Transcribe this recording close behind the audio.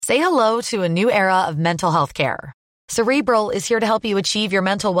Say hello to a new era of mental health care. Cerebral is here to help you achieve your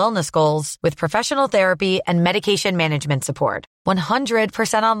mental wellness goals with professional therapy and medication management support.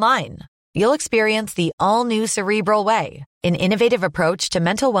 100% online. You'll experience the all-new Cerebral Way, an innovative approach to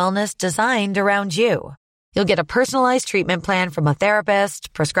mental wellness designed around you. You'll get a personalized treatment plan from a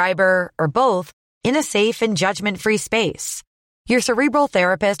therapist, prescriber, or both in a safe and judgment-free space. Your Cerebral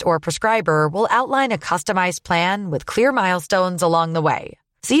therapist or prescriber will outline a customized plan with clear milestones along the way,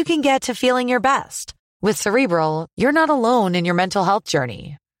 so you can get to feeling your best. With Cerebral, you're not alone in your mental health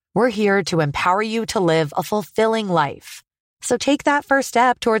journey. We're here to empower you to live a fulfilling life. So take that first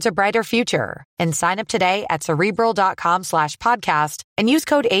step towards a brighter future and sign up today at Cerebral.com/podcast and use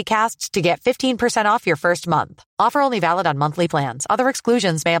code ACAST to get 15% off your first month. Offer only valid on monthly plans. Other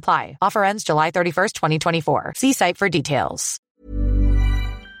exclusions may apply. Offer ends July 31st, 2024. See site for details.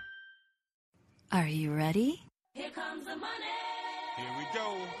 Are you ready? Here comes the money. Here we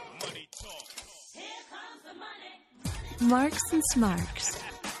go. Money talk. Here comes the money. Marks and Smarks.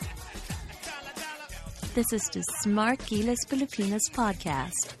 This is the Smart Gilas Pilipinas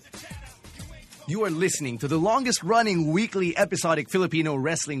podcast. You are listening to the longest-running weekly episodic Filipino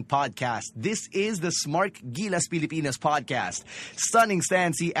wrestling podcast. This is the Smart Gilas Pilipinas podcast. Stunning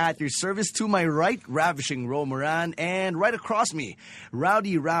Stancy at your service. To my right, ravishing Ro Moran, and right across me,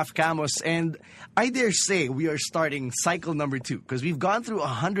 Rowdy Raf Camos. And I dare say we are starting cycle number 2 because we've gone through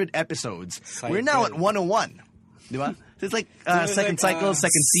 100 episodes. We're now at 101. Diba? So it's like second cycle,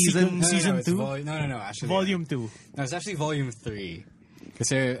 second season. Season 2? No, actually. Volume 2. No, it's actually volume 3.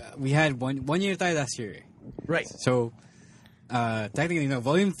 Because we had one year tayo last year. Right. So, technically, no,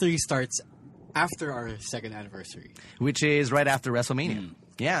 volume 3 starts after our second anniversary. Which is right after WrestleMania.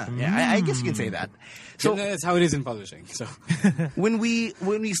 Yeah, I guess you can say that. So that's how it is in publishing. So when we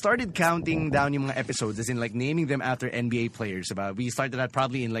started counting down yung mga episodes, as in like naming them after NBA players, we started that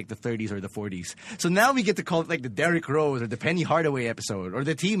probably in like the 30s or the 40s. So now we get to call it like the Derrick Rose or the Penny Hardaway episode or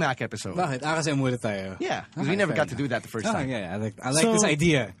the T-Mac episode. Bakit? Kasi muna tayo. Yeah, because we never got to do that the first time. Yeah, I like this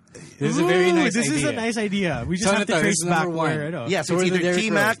idea. This is a very nice idea. This is a nice idea. We just have to trace back where. Yeah, so it's either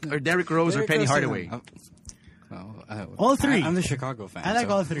T-Mac or Derrick Rose or Penny Hardaway. All three. I'm the Chicago fan. I like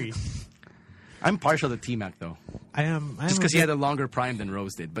all three. I'm partial to T-Mac though. I am. Just because he had a longer prime than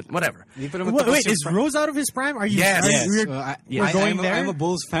Rose did, but whatever. Wait, is Rose out of his prime? Are you? Yes. We're going there. I'm a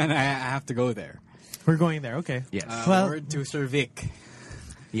Bulls fan. I have to go there. We're going there. Okay. Yes. Word to Sir Vic.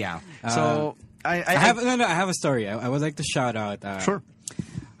 Yeah. So I have a story. I would like to shout out. Sure.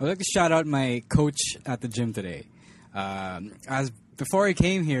 I would like to shout out my coach at the gym today. As before I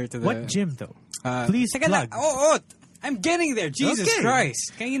came here to the what gym though? Please plug. I'm getting there. Jesus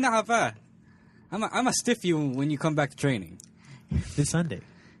Christ. Kanina ka pa. I'm a stiff you when you come back to training. This Sunday.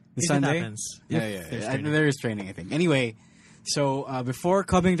 This Sunday? Happens. Yeah. There is training, I think. Anyway, so before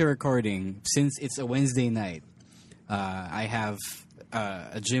coming to recording, since it's a Wednesday night, I have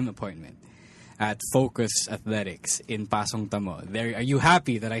a gym appointment at Focus Athletics in Pasong Tamo. There, are you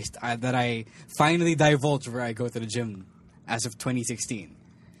happy that I finally divulged where I go to the gym as of 2016?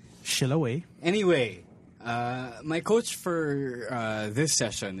 Shill away. Anyway, my coach for this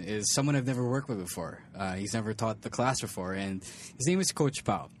session is someone I've never worked with before. He's never taught the class before, and his name is Coach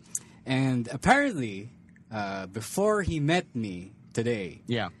Pao. And apparently, before he met me today,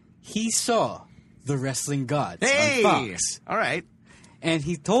 he saw the Wrestling Gods on Fox. All right. And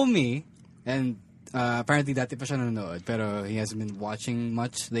he told me, and apparently dati pa siya nanonood, pero he hasn't been watching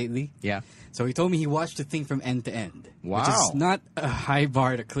much lately. Yeah. So he told me he watched the thing from end to end. Wow. Which is not a high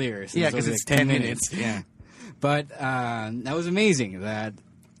bar to clear. Yeah, because it's 10 minutes. Yeah. But that was amazing that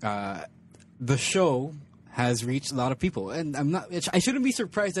the show has reached a lot of people. And I shouldn't be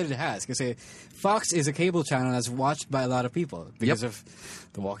surprised that it has, because Fox is a cable channel that's watched by a lot of people because of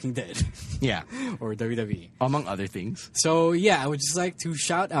The Walking Dead. Yeah. Or WWE. Among other things. So, yeah, I would just like to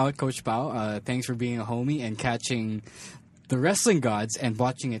shout out Coach Pao. Thanks for being a homie and catching the Wrestling Gods and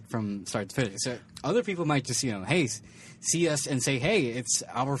watching it from start to finish. So other people might just, hey, see us and say, hey, it's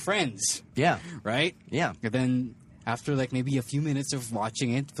our friends. Yeah. Right? Yeah. And then after like maybe a few minutes of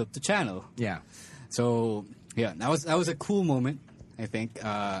watching it, flip the channel. Yeah. So, yeah, that was a cool moment, I think.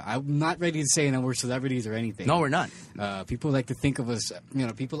 I'm not ready to say that we're celebrities or anything. No, we're not. People like to think of us,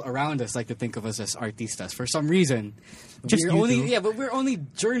 people around us like to think of us as artistas. For some reason, Just we're you only, two. yeah, but we're only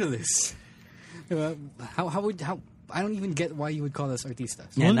journalists. How I don't even get why you would call us artistas.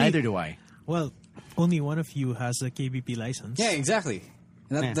 Yeah, Only- neither do I. Well, only one of you has a KBP license. Yeah, exactly.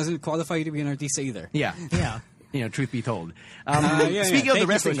 And that doesn't qualify you to be an artista either. Yeah. Yeah. Truth be told. Thank Speaking of the you,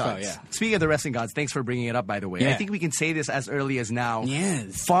 Wrestling Coach Pao, Gods. yeah. Speaking of the Wrestling Gods, thanks for bringing it up, by the way. Yeah. I think we can say this as early as now.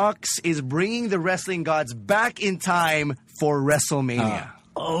 Yes. Fox is bringing the Wrestling Gods back in time for WrestleMania.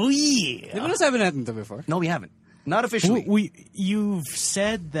 Oh yeah. Di ba nasabi natin to before? No, we haven't. Not officially. You've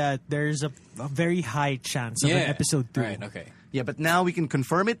said that there's a very high chance of an episode 2. Right, okay. Yeah, but now we can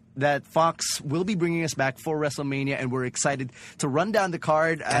confirm it that Fox will be bringing us back for WrestleMania, and we're excited to run down the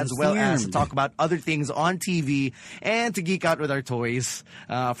card as well as to talk about other things on TV and to geek out with our toys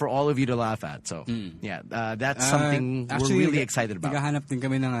for all of you to laugh at. So, that's something we're really excited about. Naghahanap din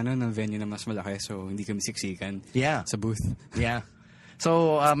kami ng venue na mas malaki so hindi kami siksikan sa booth. Yeah.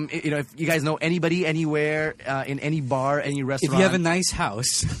 So, if you guys know anybody, anywhere, in any bar, any restaurant. If you have a nice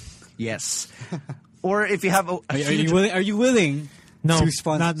house. Yes. Or if you have are you willing No, to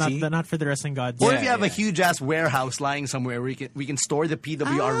sponsor? not for the wrestling gods. Or if you have a huge ass warehouse lying somewhere where we can store the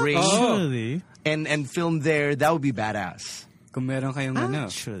PWR ring Actually, and film there, that would be badass. Kung meron kayong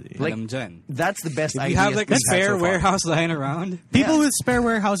Actually. alam dyan. That's the best If idea. you have like a we've had spare so far. warehouse lying around. people with spare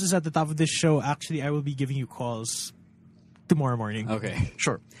warehouses at the top of this show, actually, I will be giving you calls tomorrow morning. Okay.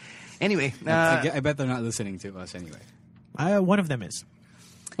 Sure. Anyway, I bet they're not listening to us anyway. One of them is.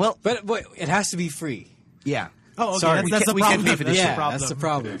 well, But it has to be free. yeah. Oh, okay. Sorry, That's the we can't problem. pay for this That's shit. the problem. That's the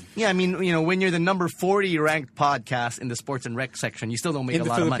problem. Yeah, I mean, when you're the number 40 ranked podcast in the sports and rec section, you still don't make In a the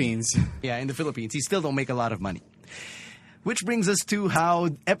lot Philippines. of money. Yeah, in the Philippines, you still don't make a lot of money. Which brings us to how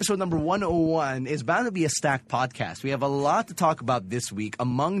episode number 101 is bound to be a stacked podcast. We have a lot to talk about this week.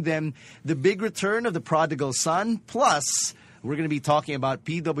 Among them, the big return of the prodigal son, plus we're going to be talking about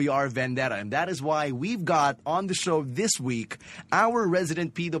PWR Vendetta. And that is why we've got on the show this week our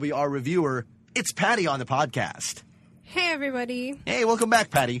resident PWR reviewer. It's Patty on the podcast. Hey, everybody. Hey, welcome back,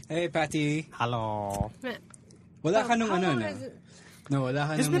 Patty. Hey, Patty. Hello. Wala ka nung How ano long na? has it- No, wala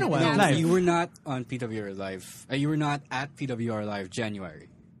ka It's nung- been a while. Yeah. Live. You were not on PWR Live. You were not at PWR Live January.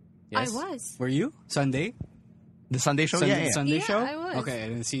 Yes? I was. Were you? Sunday? The Sunday show? Sunday, Yeah. Sunday Yeah, show? I was. Okay, I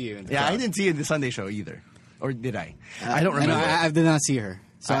didn't see you in the Yeah, I crowd. didn't see you in the Sunday show either. Or did I? I don't No, remember. I did not see her.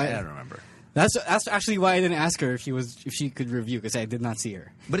 So I don't remember. That's actually why I didn't ask her if she could review because I did not see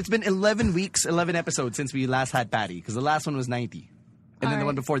her. But it's been 11 weeks, 11 episodes since we last had Patty, because the last one was 90. And then the Alright.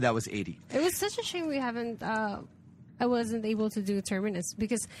 one before that was 80. It was such a shame we haven't. I wasn't able to do Terminus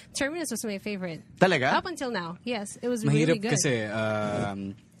because Terminus was my favorite. Talaga? Up until now, yes, it was really Mahirap good. kasi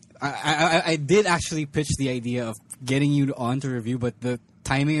I did actually pitch the idea of getting you on to review, but the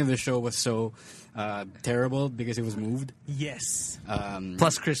timing of the show was so terrible because it was moved. Yes.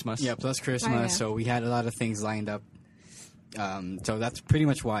 Plus Christmas. Yeah, plus Christmas, Oh, yeah. so we had a lot of things lined up. So that's pretty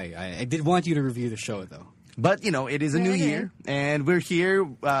much why. I did want you to review the show, though. But, it is a new Okay. year, and we're here.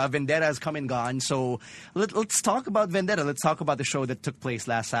 Vendetta has come and gone. So let's talk about Vendetta. Let's talk about the show that took place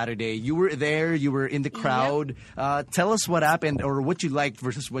last Saturday. You were there. You were in the crowd. Tell us what happened or what you liked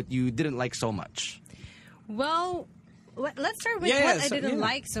versus what you didn't like so much. Well, let's start with what I didn't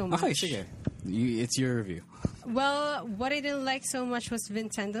like so much. Okay, sige. It's your review. Well, what I didn't like so much was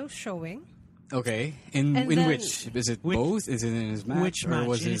Vincenzo's showing. Okay. In And then- which? Is it both? Is it in his match? Which or match?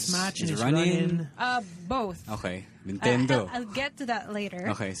 was In his match, in his run-in? run-in. Both. Okay. Nintendo. I'll get to that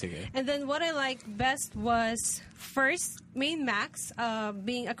later. Okay, sige. And then what I liked best was first Main Max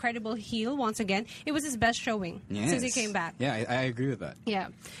being a credible heel once again. It was his best showing since he Yes. came back. Yeah, I agree with that. Yeah.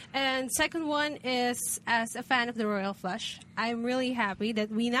 And second one is, as a fan of the Royal Flush, I'm really happy that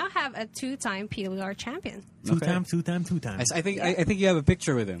we now have a 2-time PWR champion. Two time. I think you have a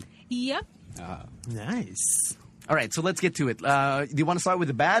picture with him. Yep. Nice. All right, so let's get to it. Do you want to start with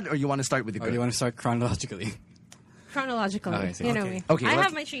the bad or you want to start with the Or good? do you want to start chronologically? Chronologically. Okay, so- you know okay. me. Okay, I let's-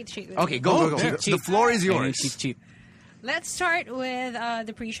 have my cheat sheet with Okay, me. go. yeah, The cheat. floor is Any yours. cheat. Let's start with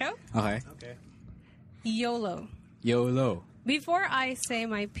the pre-show. Okay. YOLO. YOLO. Before I say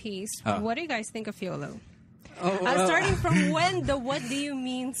my piece, what do you guys think of YOLO? Oh, Starting from when the What Do You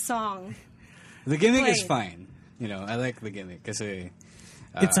Mean song. the gimmick is played. fine. I like the gimmick because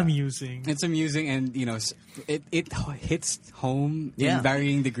It's amusing. it's amusing and it hits home Yeah. in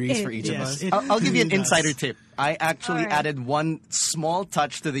varying degrees for each of us. I'll give you an does. insider tip. I actually Alright. added one small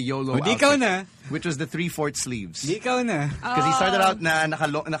touch to the YOLO O, di ikaw outfit, na. which was the 3/4 sleeves. Di ikaw na. Because he started out na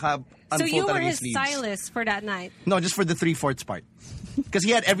naka So you were talaga yung his sleeves. stylist for that night. No, just for the 3/4 part. Because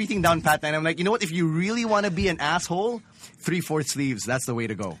he had everything down pat, and I'm like, you know what? If you really want to be an asshole, 3/4 sleeves. That's the way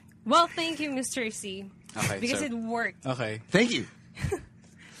to go. Well, thank you, Mr. C. Okay, because so- it worked. Okay. Thank you.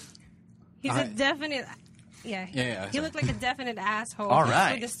 He's Okay. a definite... Yeah, Yeah, he sorry. looked like a definite asshole. All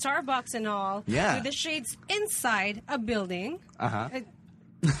right. With the Starbucks and all. Yeah. With the shades inside a building. Uh-huh.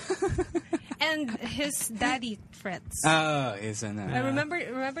 And his daddy threats. It's an.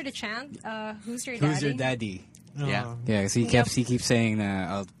 remember the chant? Who's your daddy? Who's your daddy? Yeah. Yeah, so he keeps saying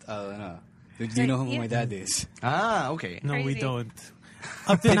that. Do you know who my dad is? Ah, okay. No, we Crazy. don't.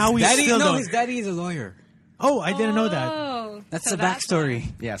 Up to now, we Daddy, still no, don't. his daddy is a lawyer. Oh, I didn't know that. Oh. That's So the that's backstory.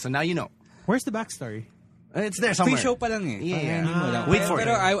 Yeah, so now you know. Where's the backstory? It's there somewhere. Pre-show pa lang eh. Yeah. Parang hindi mo alam. Wait for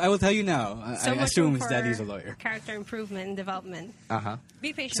Pero it. I will tell you now. So I much assume room his for daddy's a lawyer. Character improvement and development. Uh-huh.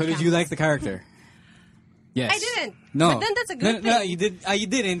 Be patient. So did you Camus. like the character? Yes. I didn't. No. But then that's a good No, thing. you did. You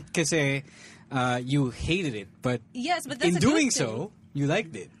didn't because you hated it. But Yes, but that's in a good doing thing. so, you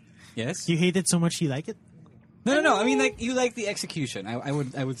liked it. Yes. You hate it so much you like it? No. I mean, like you like the execution. I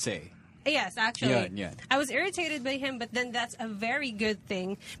would say. Yes, actually. Yeah. I was irritated by him, but then that's a very good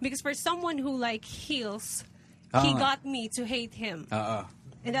thing because for someone who like heels, he got me to hate him,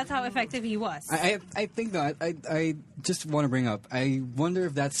 and that's how effective he was. I think that I just want to bring up. I wonder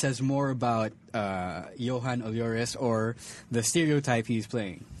if that says more about Johan Olores or the stereotype he's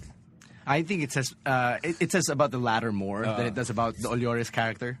playing. I think it says it says about the latter more than it does about the Olores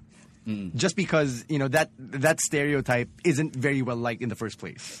character. Just because, that stereotype isn't very well liked in the first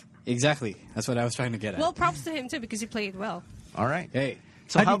place. Exactly. That's what I was trying to get at. Well, props to him too because he played well. All right. Hey.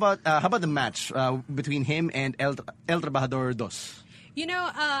 So how about the match between him and El Trabajador Dos?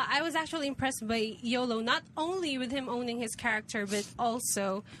 I was actually impressed by Yolo, not only with him owning his character, but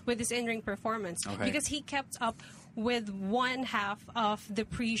also with his in-ring performance. Okay. Because he kept up with one half of the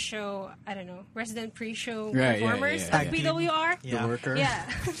pre-show, resident pre-show Right, yeah, performers yeah, of yeah. PWR. The worker. Yeah.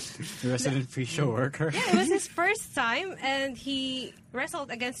 The resident pre-show worker. Yeah, it was his first time, and he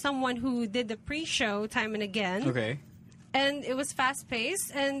wrestled against someone who did the pre-show time and again. Okay. And it was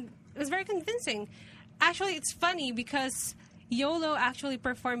fast-paced, and it was very convincing. Actually, it's funny because Yolo actually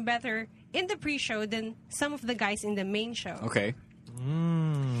performed better in the pre-show than some of the guys in the main show. Okay.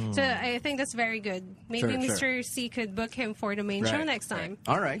 So I think that's very good. Maybe Sure, Mr. sure. C could book him for the main show Right, next time.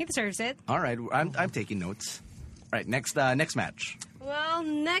 All right. He deserves it. All right, I'm taking notes. All right, next match. Well,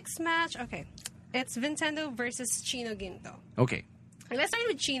 next match, okay. It's Nintendo versus Chino Ginto. Okay. Let's start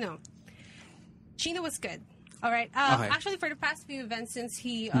with Chino. Chino was good. All right. Okay. Actually, for the past few events since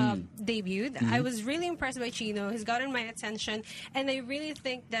he debuted, I was really impressed by Chino. He's gotten my attention, and I really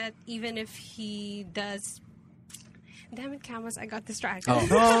think that even if he does, damn it, Camus, I got distracted.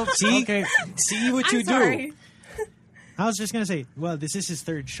 Oh, See? okay. See what I'm you sorry. do. I was just gonna say, well, this is his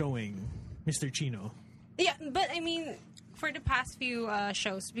third showing, Mr. Chino. Yeah, but I mean, for the past few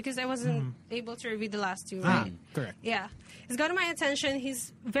shows, because I wasn't able to review the last two, Ah, right? correct. Yeah. He's gotten my attention.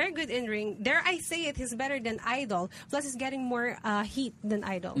 He's very good in ring. Dare I say it, he's better than Idol. Plus, he's getting more heat than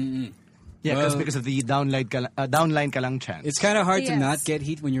Idol. Yeah, Well- because of the downline ka lang chance. It's kind of hard to Yes. not get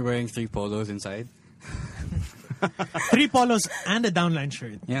heat when you're wearing 3 polos inside. 3 polos and a downline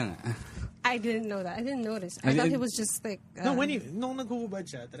shirt. Yeah. I didn't know that. I didn't notice. I I thought did- he was just like... No, nung naghuhubad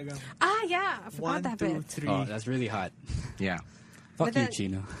siya, talagang yeah. I forgot 1, that 2, bit. 3. Oh, that's really hot. Yeah. Fuck But you, then-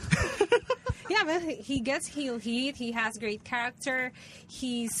 Chino. Yeah, but he gets heel heat. He has great character.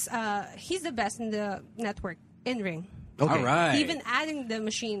 He's the best in the network in ring. Okay. All right. Even adding the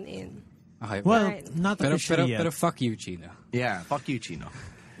machine in. Okay. Well, Right. not pero, officially yet. pero fuck you, Chino. Yeah, fuck you, Chino.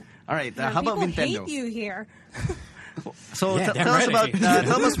 All right, You know, how about people Nintendo? hate you here. So Yeah, damn tell us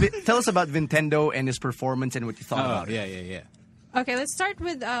right. about tell us about Nintendo and his performance and what you thought Oh, about it. yeah. Okay, let's start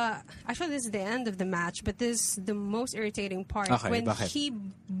with... actually, this is the end of the match, but this is the most irritating part. Okay, when bakit? he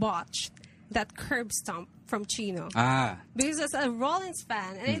botched that curb stomp from Chino. Ah. Because as a Rollins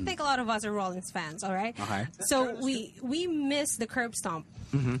fan, and I think a lot of us are Rollins fans, all right? Okay. So we miss the curb stomp.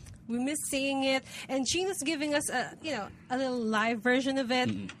 We miss seeing it, and Chino's giving us a little live version of it.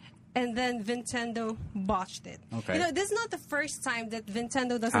 And then Nintendo botched it. Okay. This is not the first time that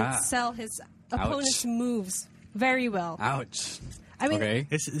Nintendo doesn't sell his opponent's Ouch. moves very well. Ouch. I mean, Okay.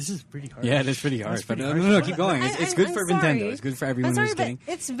 This is pretty hard. Yeah, that's pretty harsh. That's pretty but harsh. no, keep going. It's I'm- good I'm for sorry. Nintendo. It's good for everyone I'm sorry, who's getting.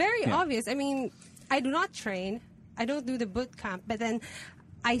 but it's very Yeah. obvious. I mean, I do not train. I don't do the boot camp, but then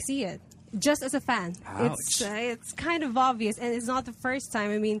I see it. Just as a fan, Ouch. it's kind of obvious, and it's not the first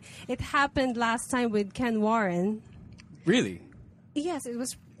time. I mean, it happened last time with Ken Warren. Really? Yes, it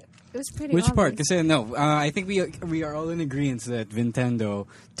was pretty. Which part? obvious. Kasi no, I think we are all in agreement that Nintendo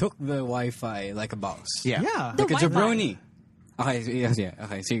took the Wi-Fi like a boss. Yeah. Yeah. The Like a Wi-Fi. jabroni. Okay, yes, yeah.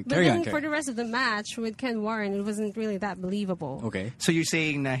 Okay, so But carry then on. for the rest of the match with Ken Warren, it wasn't really that believable. Okay. So you're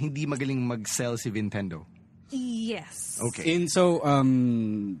saying na hindi magaling mag-sell si Nintendo? Yes. Okay. And so,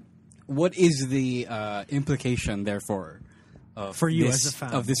 what is the implication, therefore, of For you this, as a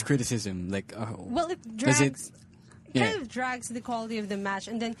fan. of this criticism? Like, Well, it does drags. it? It Yeah. kind of drags the quality of the match,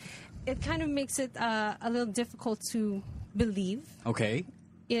 and then it kind of makes it a little difficult to believe. Okay.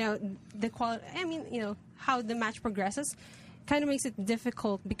 The quality. I mean, how the match progresses, kind of makes it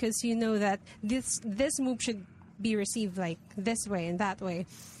difficult because you know that this move should be received like this way and that way.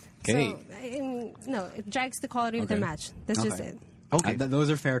 Okay. So, no, it drags the quality of the Okay. match. That's just Okay. it. Okay. Those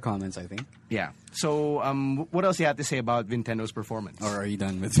are fair comments, I think. Yeah. So, what else you have to say about Nintendo's performance? Or are you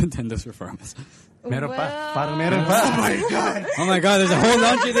done with Nintendo's performance? Meron pa. Well, Parang meron pa. Oh my God. Oh my God, there's a whole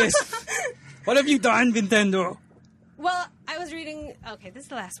launch of this. What have you done, Nintendo? Well, I was reading. Okay, this is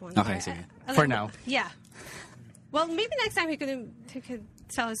the last one. Okay, sige. For now. Yeah. Well, maybe next time he could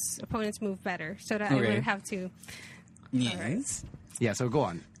tell his opponent's move better, so that I Okay. wouldn't have to. Yes. Yeah, so go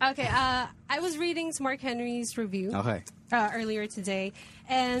on. Okay, I was reading Mark Henry's review Okay. earlier today,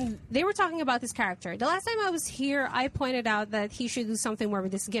 and they were talking about this character. The last time I was here, I pointed out that he should do something more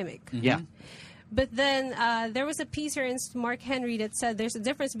with this gimmick. Yeah. But then there was a piece here in Mark Henry that said there's a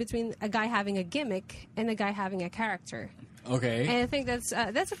difference between a guy having a gimmick and a guy having a character. Okay. And I think that's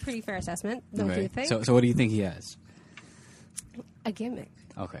a pretty fair assessment, don't Okay. you think? So what do you think he has? A gimmick.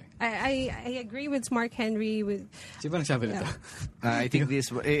 Okay. I agree with Mark Henry with Sino ba nagsabi nito? I think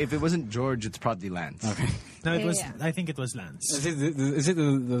if it wasn't George, it's probably Lance. Okay. No, it was. Yeah. I think it was Lance. Is it the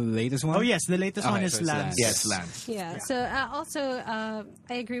latest one? Oh yes, the latest Okay, one is so it's Lance. Lance. Yes, Lance. Yeah. So also,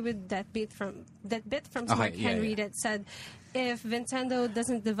 I agree with that bit from Okay, Mark yeah, Henry yeah. that said if Nintendo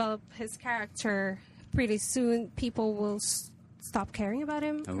doesn't develop his character pretty soon, people will stop caring about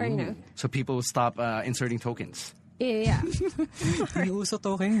him. Or, you know, So people stop inserting tokens. yeah. Hindi uso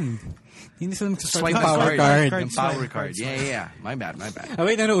token. Hindi sila magsaswipe Swipe power card. card. Yung power card. Yeah. My bad. Ah,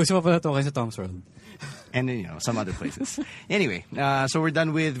 wait, no, uso pa pala token sa Tom's World. And then, some other places. Anyway, so we're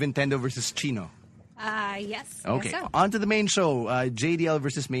done with Nintendo versus Chino. Yes. Okay, Yes, so. on to the main show, JDL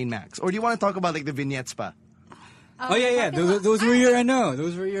versus Main Max. Or do you want to talk about like the vignettes pa? Oh, yeah. Those were your,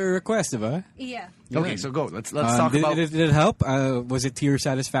 those were your requests, diba? Yeah. Okay, so go. Let's talk about... Did it help? Was it to your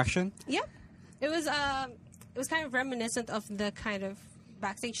satisfaction? Yep. It was kind of reminiscent of the kind of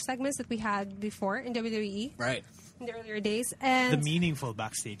backstage segments that we had before in WWE Right. in the earlier days, and The meaningful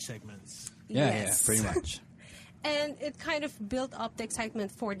backstage segments. yes. Yeah, pretty much. And it kind of built up the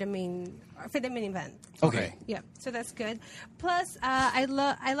excitement for the main event. Okay. Yeah, so that's good. Plus, I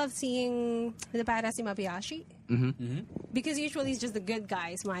love seeing the badass Imabayashi. Because usually he's just the good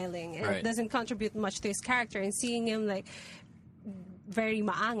guy smiling and Right. doesn't contribute much to his character. And seeing him like very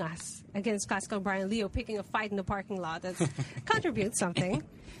maangas against classical Brian Leo picking a fight in the parking lot, that contributes something.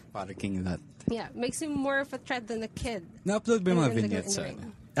 Para king that. Yeah, makes him more of a threat than a kid. Na-upload ba yung mga In the vignettes?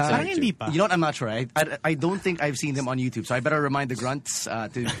 ring. Parang hindi pa. You know what? I'm not sure. I don't think I've seen them on YouTube, so I better remind the grunts to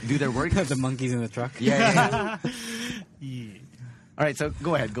do their work. The monkeys in the truck? Yeah. Yeah. All right, so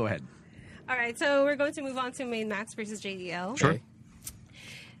go ahead. All right, so we're going to move on to Main Max versus JDL. Sure.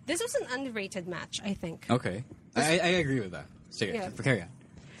 This was an underrated match, I think. Okay. I agree with that. Sige, Yeah. carry on.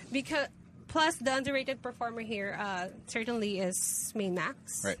 Because plus the underrated performer here certainly is Main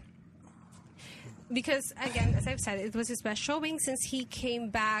Max. Right. Because again, as I've said, it was his best showing since he came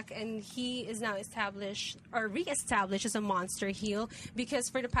back and he is now established or re-established as a monster heel. Because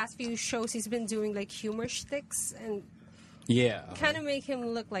for the past few shows, he's been doing like humor shticks and Yeah. kind of make him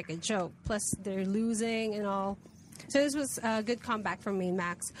look like a joke. Plus, they're losing and all. So this was a good comeback from Main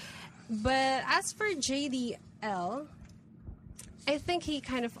Max. But as for JDL, I think he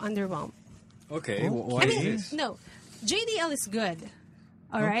kind of underwhelmed. Okay. Why I is mean, this? no, JDL is good.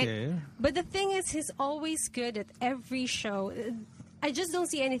 All right. Okay. But the thing is, he's always good at every show. I just don't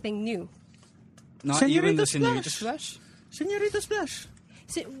see anything new. Not even the Senorita Senorita Splash? Senorita Splash.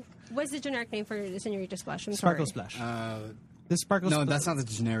 So, what's the generic name for the Senorita Splash? I'm Sparkle sorry. Splash. The Sparkle No, Splash. that's not the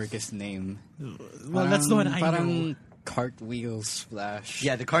genericest name. Well, that's the one I parang know. cartwheel splash.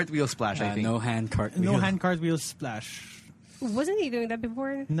 Yeah, the cartwheel splash, I think. No hand cartwheel. No hand cartwheel splash. Wasn't he doing that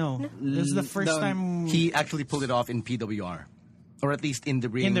before? No. This is the first time. He actually pulled it off in PWR. Or at least in the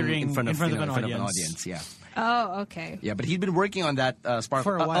ring, in front of an audience. Yeah. Oh, okay. Yeah, but he'd been working on that sparkle.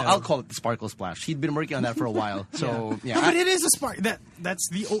 For a while. I'll call it the sparkle splash. He'd been working on that for a while. So yeah, No, but it is a spark. That's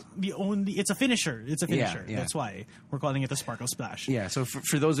the only. It's a finisher. It's a finisher. Yeah. That's why we're calling it a Sparkle Splash. yeah. So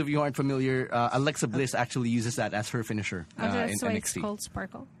for those of you who aren't familiar, Alexa Bliss actually uses that as her finisher Oh, in that's why it's NXT. called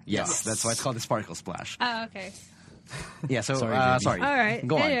Sparkle. Yes, that's why it's called the sparkle splash. Oh, okay. Yeah. So Sorry, JD. sorry. All right.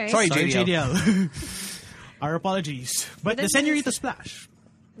 Go on. Anyway. Sorry, Sorry, JDL. JDL. Our apologies. But the that's- Senorita Splash.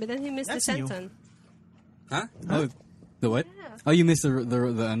 But then he missed That's the new. senton. Huh? Oh, the what? Yeah. Oh, you missed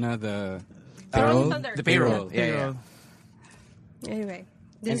the payroll? Thunder. The payroll. Yeah. Payroll. Anyway.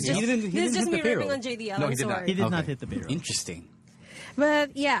 This is He just, didn't this hit is just the me ripping payroll. on JDL. No, I'm he did not. sorry. He did not Okay. hit the payroll. Interesting.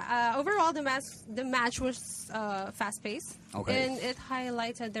 But yeah, overall the match was fast paced, Okay. and it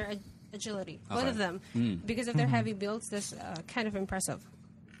highlighted their agility, both Okay. of them, because of their heavy builds. That's kind of impressive.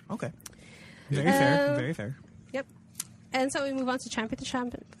 Okay. Very fair. Um, Very fair. Yep. And so we move on to champion to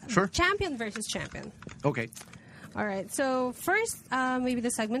champion. Sure. Champion versus champion. Okay. All right. So first, maybe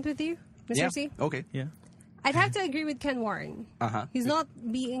the segment with you, Mr. Yeah. C. Okay. Yeah. I'd have to agree with Ken Warren. Uh-huh. He's not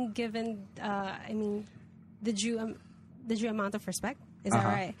being given, the due amount of respect. Is that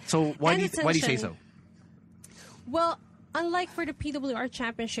right? So why And do you say attention. so? Well, unlike for the PWR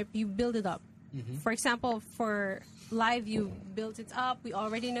Championship, you build it up. For example, for live, you built it up. We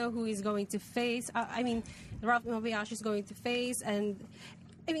already know who he's going to face. Ralph Mabayashi is going to face. And,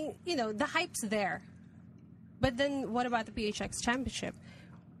 the hype's there. But then what about the PHX Championship?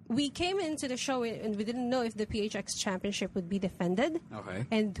 We came into the show and we didn't know if the PHX Championship would be defended. Okay.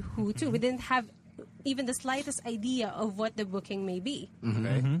 And who to. We didn't have even the slightest idea of what the booking may be.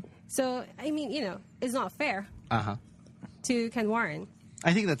 Okay. So, it's not fair Uh-huh. to Ken Warren.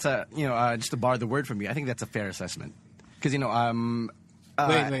 I think that's just to borrow the word from you, I think that's a fair assessment. Because,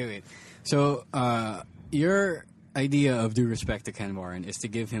 Wait. So, your idea of due respect to Ken Warren is to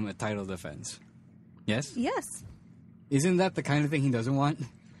give him a title defense. Yes? Yes. Isn't that the kind of thing he doesn't want?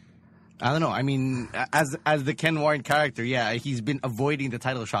 I don't know. I mean, as the Ken Warren character, yeah, he's been avoiding the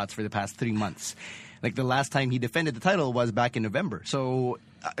title shots for the past 3 months. Like the last time he defended the title was back in November. So,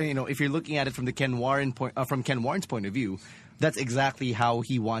 if you're looking at it from the Ken Warren's point of view, that's exactly how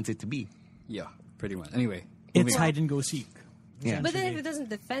he wants it to be. Yeah, pretty much. Anyway. It's moving on. hide and go seek. Yeah. But then if it doesn't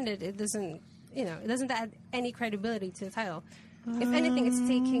defend it, it doesn't add any credibility to the title. If anything, it's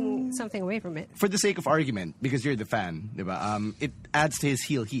taking something away from it. For the sake of argument, because you're the fan, diba? It adds to his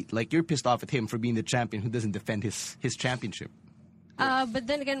heel heat. Like, you're pissed off at him for being the champion who doesn't defend his championship. But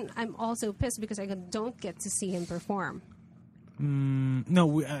then again, I'm also pissed because I don't get to see him perform.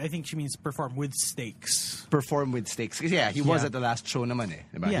 No, I think she means perform with stakes. Perform with stakes. 'Cause, yeah, he was Yeah. at the last show naman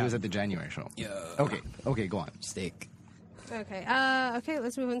diba? Yeah. He was at the January show. Yeah. Okay, go on. Steak. Okay. Okay,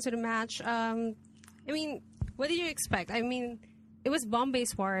 let's move on to the match. What did you expect? It was Bombay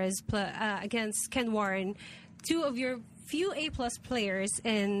Suarez against Ken Warren, two of your few A-plus players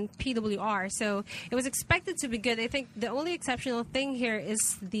in PWR. So it was expected to be good. I think the only exceptional thing here is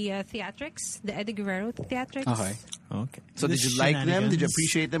the theatrics, the Eddie Guerrero theatrics. Okay. So The did you like them? Did you shenanigans.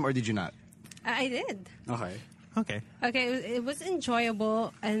 appreciate them, or did you not? I did. Okay. Okay. Okay, it was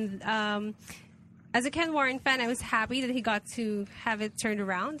enjoyable, and as a Ken Warren fan, I was happy that he got to have it turned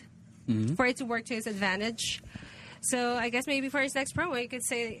around for it to work to his advantage. So I guess maybe for his next promo,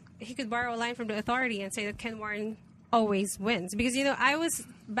 he could borrow a line from the Authority and say that Ken Warren always wins, because I was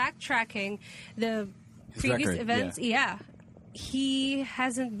backtracking the His previous record, events. Yeah, he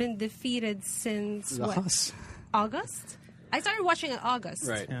hasn't been defeated since what? Lakas. August. I started watching in August.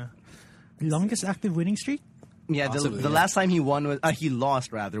 Right. Yeah. Longest active winning streak? Yeah, Possibly, the yeah. last time he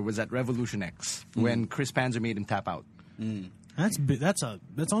lost was at Revolution X when Chris Panzer made him tap out.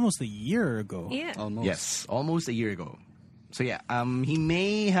 That's almost a year ago. Yeah. Almost. Yes, almost a year ago. So yeah, he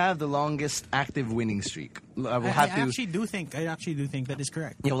may have the longest active winning streak. We'll I have to. actually do think that is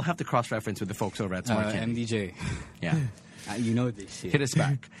correct. Yeah, we'll have to cross-reference with the folks over at Smart Candy. MDJ. Yeah, You know this shit. hit us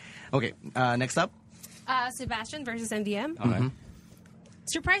back. Okay, next up. Sebastian versus MDM. Okay.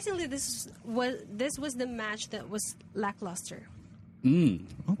 Surprisingly, this was the match that was lackluster.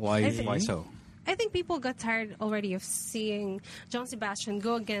 Why think- why so? I think people got tired already of seeing John Sebastian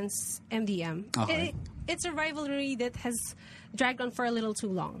go against MDM. Okay. It's a rivalry that has dragged on for a little too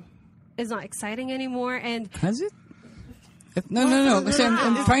long. It's not exciting anymore, and Has it? No. Kasi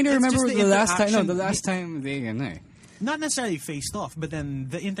I'm trying to It's remember just the the last time. No, interaction. the last time they Not necessarily faced off, but then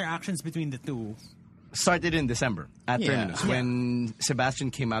the interactions between the two. Started in December at Yeah. Terminus when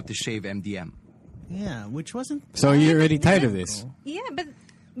Sebastian came out to shave MDM. Yeah, which wasn't. So you're already tired of this? yeah, but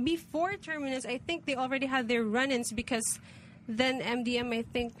before Terminus, I think they already had their run-ins because then MDM, I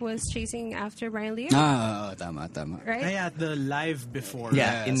think, was chasing after Brian Leo, Tama. right? Yeah, the live before.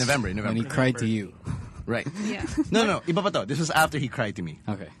 Yeah, in November. When he cried to you. Right. Yeah. No, iba pa to. This was after he cried to me.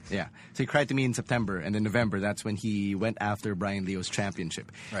 Okay. Yeah. So he cried to me in September, and in November, that's when he went after Brian Leo's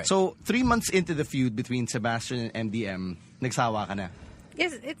championship. Right. So 3 months into the feud between Sebastian and MDM, nagsawa ka na.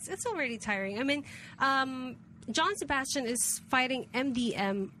 Yes, it's already tiring. John Sebastian is fighting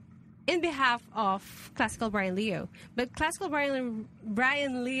MDM in behalf of Classical Brian Leo, but Classical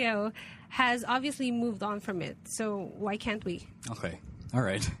Brian Leo has obviously moved on from it. So why can't we? Okay. All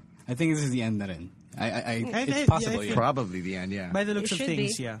right. I think this is the end na rin. It's yeah, possible, I yeah. feel- Probably the end, yeah. By the looks It of should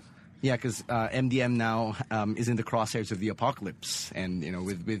things, be. yeah. Yeah, because MDM now is in the crosshairs of the apocalypse, and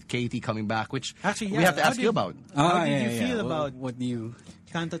with Katie coming back, which Actually, we yeah, have to how ask did- you about. How did yeah, you yeah. feel about what do you?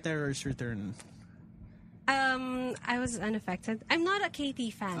 Kanto Terror's return? I was unaffected. I'm not a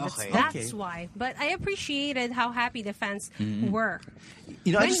KT fan. Okay. That's Okay. why. But I appreciated how happy the fans were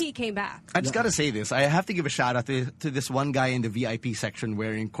You know, when he came back. I just got to say this. I have to give a shout out to this one guy in the VIP section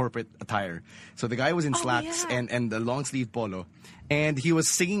wearing corporate attire. So the guy was in slacks yeah. and the long sleeve polo. And he was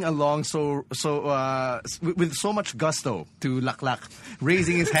singing along with so much gusto to Lak Lak,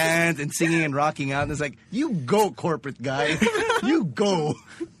 raising his hands and singing and rocking out. And it's like, you go, corporate guy. You go.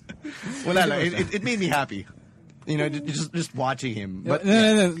 Wala lang. It made me happy. You know, just watching him. But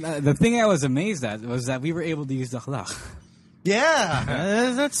No. The thing I was amazed at was that we were able to use the akhlaq. yeah.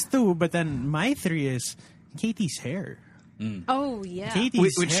 That's two. But then my three is Katie's hair. Oh, yeah.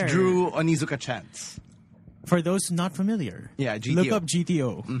 Katie's Which hair. drew Onizuka chants. For those not familiar, Yeah, GTO. look up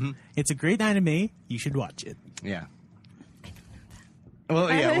GTO. It's a great anime. You should watch it. Yeah. Well,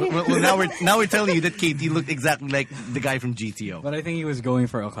 yeah. Well, now we're telling you that Katie looked exactly like the guy from GTO. But I think he was going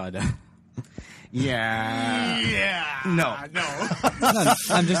for Okada. Yeah. Yeah. No. No,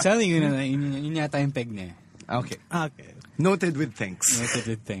 I'm just telling you, yun yata yung peg niya. Okay. Okay. Noted with thanks.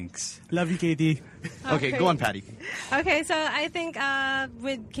 Noted, thanks. Love you, Katie. Okay, go on, Patty. Okay, so I think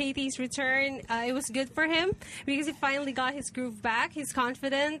with KT's return, it was good for him because he finally got his groove back. He's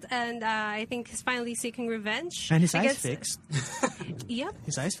confident, and I think he's finally seeking revenge. And his eyes against- fixed. Yep,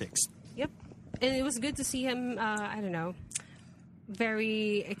 His eyes fixed. yep. And it was good to see him, I don't know,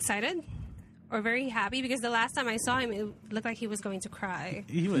 very excited or very happy because the last time I saw him, it looked like he was going to cry.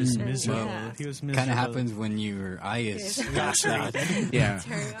 He was miserable. Yeah. He was miserable. Kind of happens when your eye is Yeah.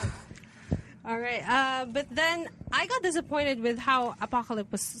 Turn up. All right, but then I got disappointed with how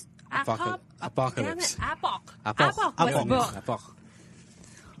Apocalypse was. Apocalypse. Damn it, Apok. Apok. was booked. Apok.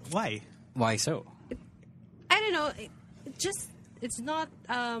 Why? Why so? I don't know. It's not.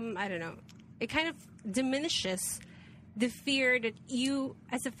 I don't know. It kind of diminishes the fear that you,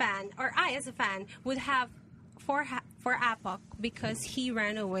 as a fan, or I, as a fan, would have for Apok because he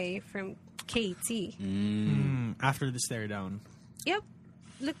ran away from KT. After the stare down. Yep,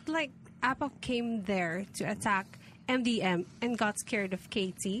 looked like Apok came there to attack MDM and got scared of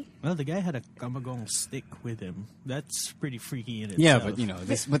KT. Well, the guy had a kamagong stick with him. That's pretty freaky in itself. Yeah, but you know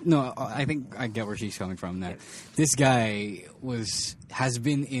this. But no, I think I get where she's coming from. That this guy has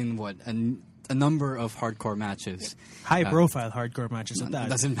been in a number of hardcore matches. High-profile hardcore matches at It that.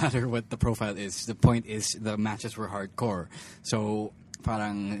 doesn't matter what the profile is. The point is the matches were hardcore. So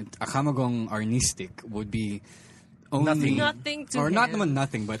parang a kamagong arnistic would be only Nothing to or him. not naman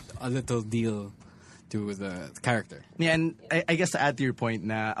nothing, but a little deal to the character. Yeah, and I guess to add to your point,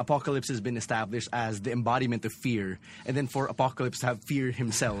 Apocalypse has been established as the embodiment of fear, and then for Apocalypse to have fear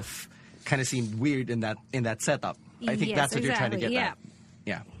himself, kind of seemed weird in that setup. I think Yes, that's what you're trying to get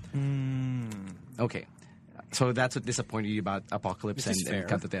exactly, at. Yeah. Okay. So that's what disappointed you about Apocalypse Which is and fair.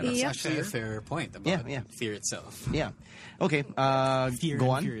 Cantoteras. It's Yep. actually a fair point about Yeah. fear itself. Yeah. Okay. Fear go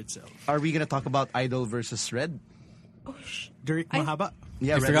and on. fear itself. Are we gonna talk about Idol versus Red? Derek Mahaba.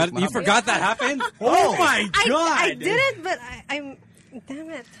 Yeah, You Red forgot. You forgot that happened. Oh my I did it, but I'm. Damn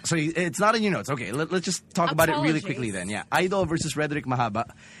it. So it's not in your notes. Okay, let's just talk about it really Apologies. quickly then. Yeah, Idol versus Redrick Mahaba.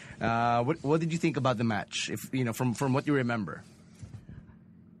 What did you think about the match? If you know from what you remember.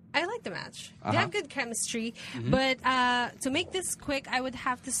 I like the match. Uh-huh. They have good chemistry, but to make this quick, I would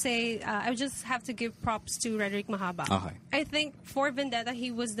have to say I would just have to give props to Redrick Mahaba. Okay. I think for Vendetta,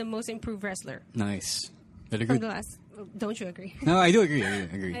 he was the most improved wrestler Nice. Very from good. the last. Don't you agree? No, I do agree.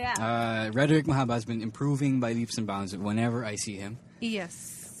 Yeah. Redrick Mahaba has been improving by leaps and bounds whenever I see him.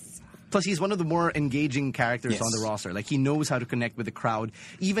 Yes. Plus, he's one of the more engaging characters Yes. on the roster. Like he knows how to connect with the crowd,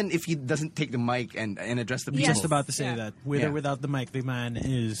 even if he doesn't take the mic and address the people. Yes. Just about to say Yeah. that. With Yeah. or without the mic, the man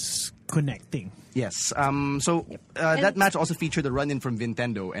is connecting. Yes. So that match also featured a run-in from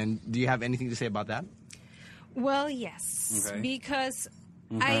Nintendo. And do you have anything to say about that? Well, yes, Okay. because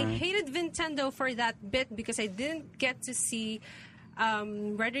I hated Nintendo for that bit because I didn't get to see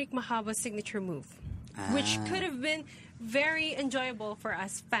Redrick Mahaba's signature move, which could have been very enjoyable for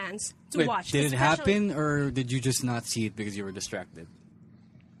us fans to Wait, watch. did it especially- happen or did you just not see it because you were distracted?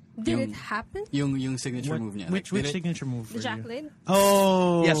 Did Yung- it happen? Yung signature move niya. Which did it- signature move? The for you? Jacqueline?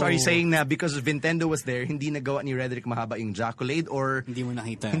 Oh. Yes. Are you saying that because Nintendo was there, hindi nagawa ni Redrick Mahaba yung Jacquelade, or Hindi mo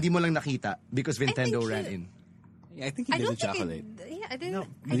nakita. hindi mo lang nakita because Nintendo think ran he- in? I think he I did the don't think chocolate. I didn't.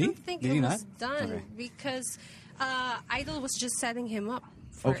 I Did he? don't think Did it he was not? done Okay. because Idol was just setting him up.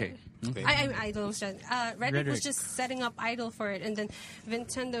 For Okay. It. Okay. I'm Idol was Redrick was Redrick. just setting up Idol for it, and then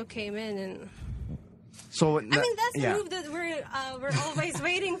Nintendo came in and. So I mean, that's the move that we're always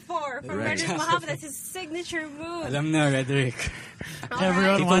waiting for from Right. Redrick Mahaba. That's his signature move. Alam na, Redrick.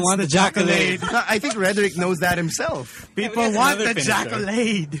 Everyone People wants want the the Jacqueline. Jacqueline. No, I think Redrick knows that himself. People that's want another the finisher.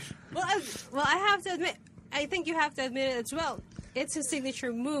 Jacqueline. Well, I have to admit, I think you have to admit it as well. It's a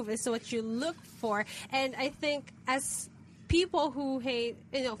signature move. It's what you look for. And I think as people who hate,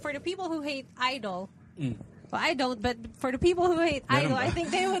 for the people who hate Idol, well, I don't, but for the people who hate Idol, I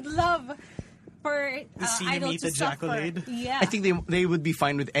think they would love for see him Idol eat to the suffer. Jacquelade? Yeah. I think they would be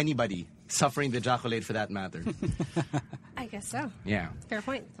fine with anybody suffering the Jacquelade for that matter. I guess so. Yeah. Fair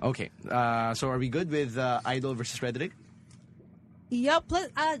point. Okay. So are we good with Idol versus Frederick? Yep.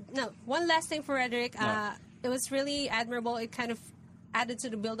 No, one last thing for Frederick. It was really admirable. It kind of added to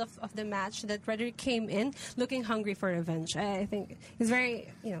the build-up of the match that Frederick came in looking hungry for revenge. I think he's very,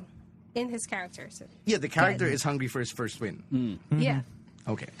 in his character. So. Yeah, the character is hungry for his first win. Yeah.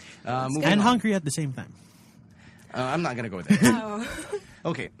 Okay. Moving And on. hungry at the same time. I'm not going to go there. Oh.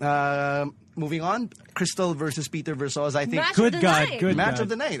 Okay. Moving on. Crystal versus Peter Versoz. I think Match of Good the God, night. good match God. of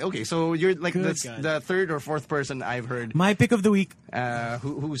the night. Okay, so you're like Good that's God. the third or fourth person I've heard My pick of the week.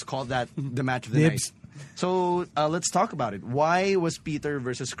 who's called that the match of the Dibs. night. So let's talk about it. Why was Peter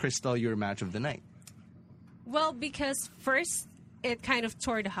versus Crystal your match of the night? Well, because first, it kind of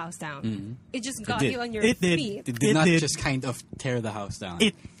tore the house down. It just got did. you on your It did. feet. It did It not did. just kind of tear the house down.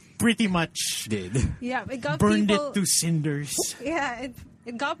 It pretty much did. Yeah, it got burned people. it to cinders. Yeah,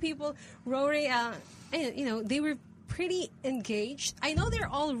 it got people roaring. And, they were pretty engaged. I know they're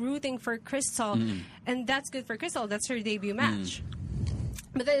all rooting for Crystal, and that's good for Crystal. That's her debut match.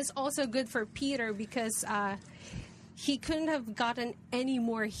 But then it's also good for Peter because he couldn't have gotten any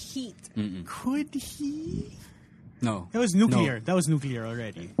more heat. Could he? No. That was nuclear. No. That was nuclear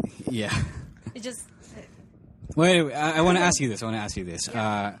already. Yeah. It just Wait, I want to ask you this.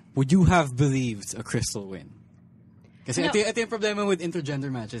 Would you have believed a Crystal win? Kasi No. ito yung problema with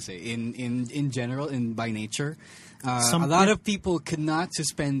intergender matches in general, by nature. A Some lot pla- of people could not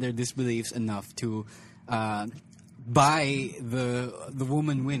suspend their disbeliefs enough to buy the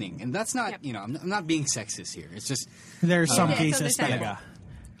woman winning. And that's not, Yep. I'm not being sexist here. It's just, There are some Yeah, it's cases understandable. talaga.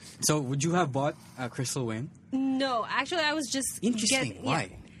 so would you have bought a Crystal win? no. Actually, I was just Interesting. Why?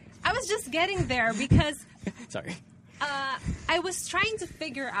 I was just getting there because Sorry. I was trying to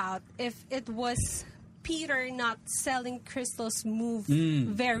figure out if it was Peter not selling Crystal's move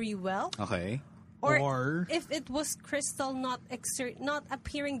very well, Okay. Or- if it was Crystal not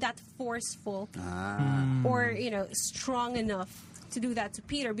appearing that forceful or strong enough to do that to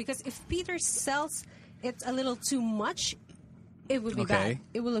Peter. Because if Peter sells it a little too much, it would be Okay. bad.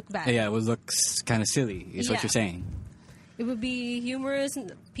 It would look bad. Yeah, it would look kind of silly, is what Yeah. you're saying. It would be humorous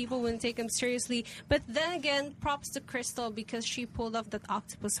and people wouldn't take him seriously. But then again, props to Crystal because she pulled off that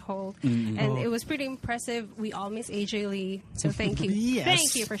octopus hold. And it was pretty impressive. We all miss AJ Lee. So thank you. Yes.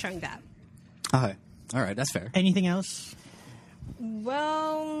 Thank you for showing that. Okay. All right, that's fair. Anything else?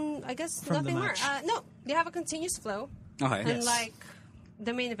 Well, I guess From the nothing more. match. No, they have a continuous flow. Okay. Unlike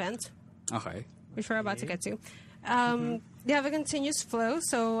the main event, Okay. which we're about to get to. They have a continuous flow.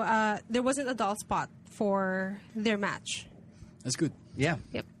 So there wasn't a dull spot for their match. That's good. Yeah.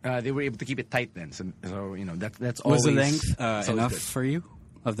 Yep. They were able to keep it tight then. So that's Was always the length it's always enough good. for you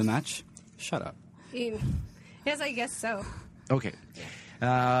of the match? Shut up. Yes, I guess so. Okay.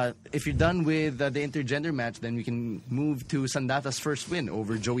 If you're done with the intergender match, then we can move to Sandata's first win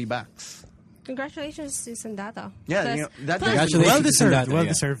over Joey Bax. Congratulations to Sandata. Yeah, Plus- you know, that- plus- Congratulations Well to deserved. Sandata, Well yeah.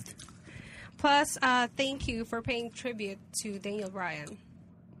 deserved. Plus, thank you for paying tribute to Daniel Bryan.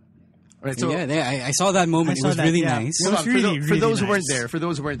 All right, so I saw that moment. I It saw was that, really yeah. nice. It was hold on, really, for really those who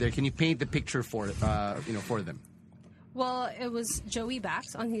nice. weren't there, can you paint the picture for them? Well, it was Joey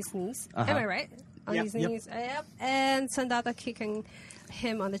Bax on his knees. Uh-huh. Am I right? On Yep, his yep. knees. Yep. And Sandata kicking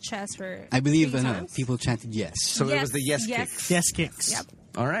him on the chest for I believe 3 times. people chanted yes. So it was the yes kicks. Yes, kicks. Yep.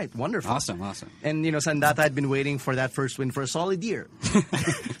 All right, wonderful. Awesome. And Sandata had been waiting for that first win for a solid year.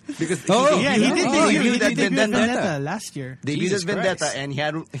 Because Oh, Yeah, he did. Oh, He he did did Vendetta Vendetta. last year. They beat Jesus us Vendetta, Christ. and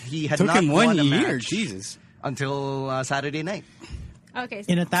he had Took not him won 1 a year. match Jesus. until Saturday night. Okay.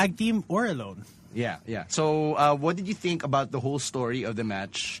 In a tag team or alone. Yeah. So, what did you think about the whole story of the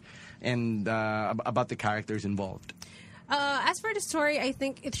match and about the characters involved? As for the story, I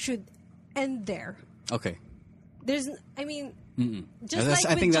think it should end there. Okay. There's, I mean, just That's- like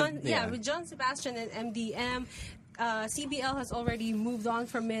I with think that- John, yeah. with John Sebastian and MDM, CBL has already moved on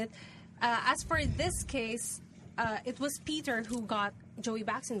from it. As for this case, it was Peter who got Joey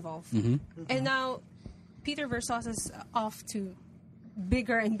Bax involved, and now Peter Versos is off to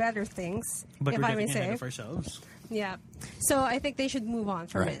bigger and better things, But if we're I may getting ahead say. of ourselves. Yeah, so I think they should move on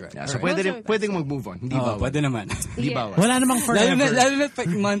from Right, it. right. Yeah, so Alright. pwedeng mag-move on. Hindi Oh, bawal. pwede naman. Hindi Yeah. bawal. Wala namang forever. lalo na pag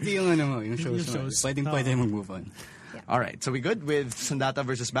monthly yung yung shows. Yung shows. Pwedeng mag-move on. All right, so we good with Sandata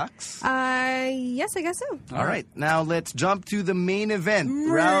versus Bax? Yes, I guess so. All right, now let's jump to the main event.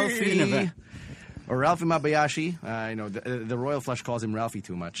 Main Ralphie. event. or Ralphie Mabayashi. The Royal Flush calls him Ralphie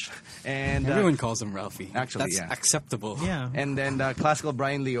too much. And Everyone calls him Ralphie. Actually, that's yeah. acceptable. Yeah. And then Classical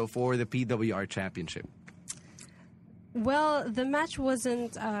Brian Leo for the PWR Championship. Well, the match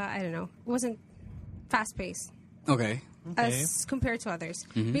wasn't, wasn't fast-paced Okay. as compared to others.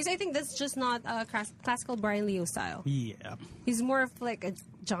 Because I think that's just not classical Brian Leo style. Yeah. He's more of like a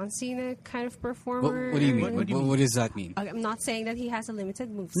John Cena kind of performer. What do you mean? What does that mean? I'm not saying that he has a limited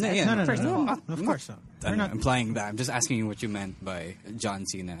moveset. No, yeah. No, First of all. of course not. I'm not implying that. I'm just asking you what you meant by John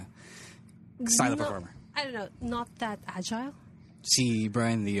Cena style of No, performer. I don't know. Not that agile. See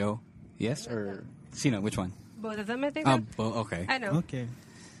Brian Leo, yes, or Cena? Which one? Both of them, I think. Well, okay. I know. Okay.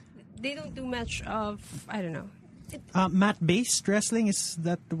 They don't do much of, I don't know. Mat-based wrestling, is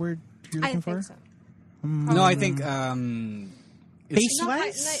that the word you're I looking think for? so. No, I think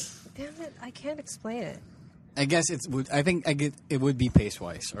Pace-wise? Damn it, I can't explain it. I guess it would be pace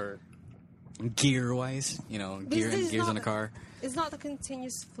wise or gear wise. Because Gears this is on a not- car. It's not a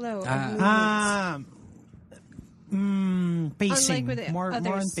continuous flow of Ah. movements. Pacing. Unlike with the More on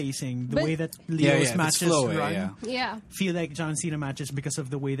others. pacing. The But- way that Yeah, Leo's it's matches flowy, run yeah. Yeah. feel like John Cena matches because of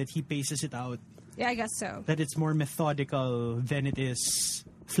the way that he paces it out. Yeah, I guess so. That it's more methodical than it is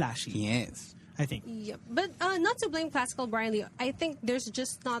flashy. Yes. I think. Yeah. But not to blame classical Brian Leo. I think there's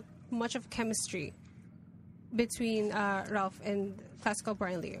just not much of chemistry between Ralph and classical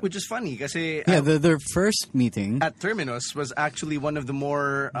Brian Leo. Which is funny kasi Yeah, their first meeting. at Terminus was actually one of the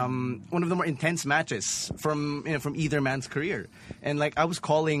more intense matches from either man's career. And like I was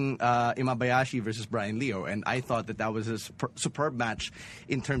calling Imabayashi versus Brian Leo, and I thought that was a superb match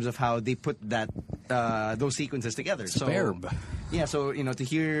in terms of how they put that those sequences together. Superb. So yeah, so to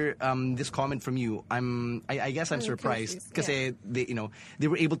hear this comment from you, I guess I'm surprised confused, because they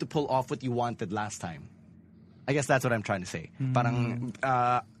were able to pull off what you wanted last time. I guess that's what I'm trying to say. Parang,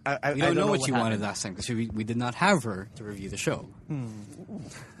 I We don't know what you wanted happened. last time because we did not have her to review the show.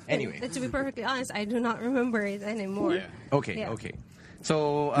 Anyway, And to be perfectly honest, I do not remember it anymore. okay, Yeah. okay.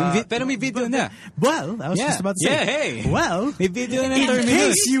 So Pero may video na. Well, I was Yeah. just about to say. Yeah, hey. Well, May video na in Terminus.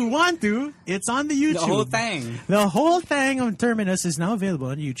 case you want to, it's on the YouTube. The whole thing. The whole thing on Terminus is now available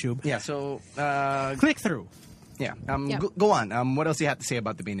on YouTube. yeah, so Click through. yeah, Yeah. Go on. What else do you have to say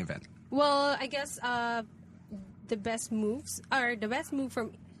about the main event? Well, I guess the best moves are the best move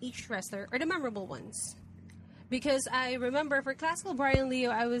from each wrestler are the memorable ones. Because I remember for classical Brian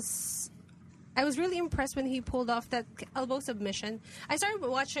Leo, I was really impressed when he pulled off that elbow submission. I started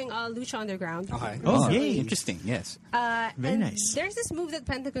watching Lucha Underground. Okay. Oh, yay. Interesting. Yes. Very and nice. There's this move that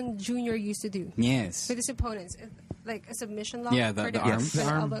Pentagon Jr. used to do Yes. with his opponents, like a submission lock. Yeah, the for arm. for The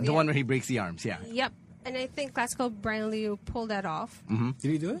arm. elbow, The yeah. one where he breaks the arms. Yeah. Yep. And I think classical Brian Leo pulled that off.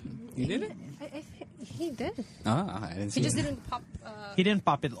 Did he do it? You did it? He did. I didn't see He just it. didn't pop. He didn't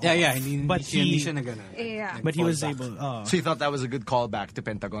pop it off. Yeah. But hindi he, siya na ganun. Yeah. but he Fall was back. able. Oh. So you thought that was a good callback to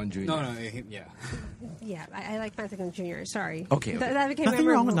Pentagon Jr. No, yeah. Yeah, I like Pentagon Jr. Sorry. Okay, okay. That became Nothing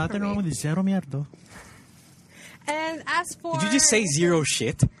wrong. memorable for Nothing me. wrong with Zero Mierdo. And as for Did you just say zero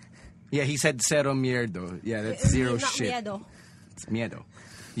shit? Yeah, he said cero mierdo. Yeah, that's zero not shit. Miedo. It's miedo.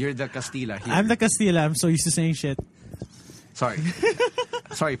 You're the Castilla here. I'm the Castilla. I'm so used to saying shit. Sorry.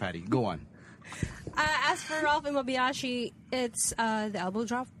 Sorry, Patty. Go on. As for Ralph Imabayashi, it's the elbow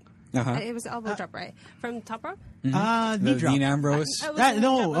drop. Uh-huh. It was the elbow drop, right? From top rope? Knee The drop. Dean Ambrose. I was in the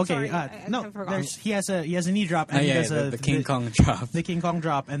No, drop, I'm okay. sorry. I No, forgot. he has a knee drop and he has the King Kong drop. the King Kong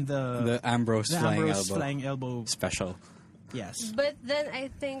drop and The Ambrose the flying Ambrose elbow. flying elbow. Special. Yes. But then I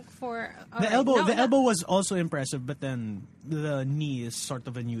think for The elbow was also impressive, but then the knee is sort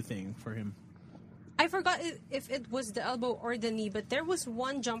of a new thing for him. I forgot if it was the elbow or the knee, but there was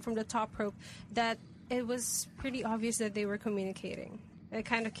one jump from the top rope that it was pretty obvious that they were communicating. It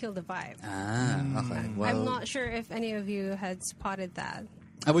kind of killed the vibe. Okay. Well, I'm not sure if any of you had spotted that.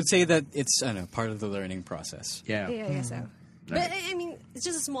 I would say that it's part of the learning process. Yeah. Yeah, I guess so. But I mean, it's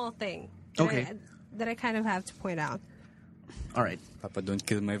just a small thing. Okay. That I kind of have to point out. All right. Papa, don't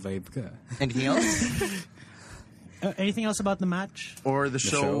kill my vibe ka. Anything else? Anything else about the match? Or the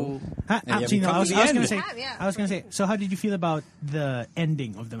show? Actually, no. come I was to the going to end. say. Yeah. I was going to say. So, how did you feel about the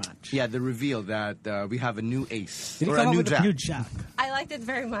ending of the match? Yeah, the reveal that we have a new ace. Did he or come a up new with a jack. New Jack. I liked it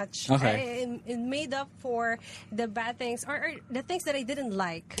very much. Okay. It made up for the bad things or the things that I didn't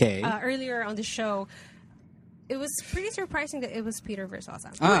like 'Kay. Earlier on the show. It was pretty surprising that it was Peter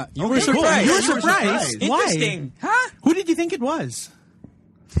Versosa. You were Cool. surprised. You were You were surprised. surprised. Why? Interesting. Huh? Who did you think it was?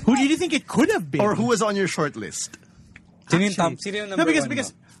 Who did you think it could have been? Or who was on your short list? Sino yung Actually- top? Sino yung No, number because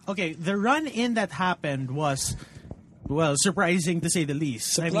one okay, the run in that happened was surprising to say the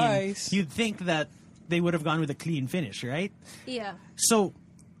least. Surprise. I mean, you'd think that they would have gone with a clean finish, right? Yeah. So,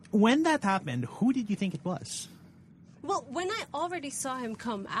 when that happened, who did you think it was? Well, when I already saw him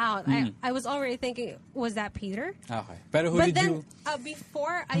come out, I was already thinking, was that Peter? Okay. But who But did then you...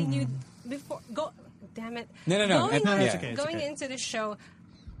 before I knew, damn it. No. Going, It's okay, it's going okay. into the show,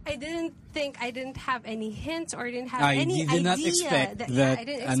 I didn't have any hints or didn't have You any did not idea expect that, that I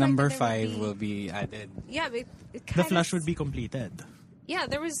didn't a expect number that there 5 would will be added. Yeah, but it The kinda flush would be completed. Yeah,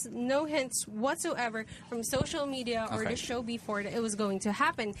 there was no hints whatsoever from social media or Okay. the show before that it was going to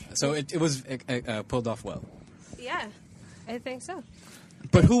happen. So it was pulled off well. Yeah, I think so.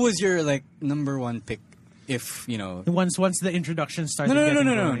 But who was your number 1 pick? If Once the introduction started. No. getting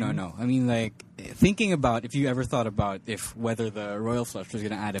going. I mean, thinking about if you ever thought about whether the Royal Flush was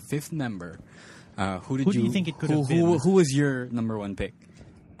going to add a 5th member. Who do you think it could have been? Who was your number 1 pick?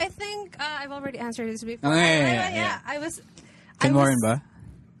 I think I've already answered this before. Oh, yeah. I was. Ken I was- Warren ba?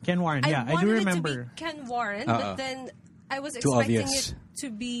 Ken Warren. Yeah, I wanted do it remember. to be Ken Warren, Uh-oh. but then I was Too expecting obvious. it to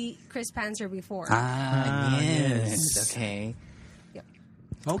be Chris Panzer before. Yes. Okay.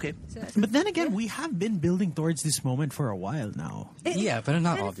 Okay. So that's- But then again, we have been building towards this moment for a while now. Yeah, but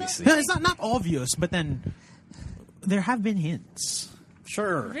not kind of obviously. No, it's not obvious, but then there have been hints.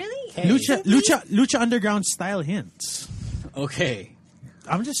 Sure. Really? Lucha Underground style hints. Okay.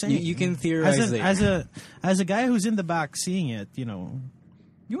 I'm just saying. You can theorize later. as a guy who's in the back seeing it,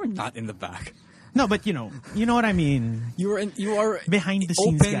 You were not in the back. No, but you know what I mean. You are Behind the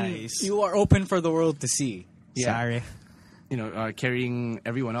scenes guys. You are open for the world to see. Yeah. Sorry. Carrying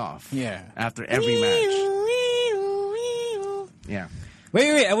everyone off. Yeah. After every match. Yeah.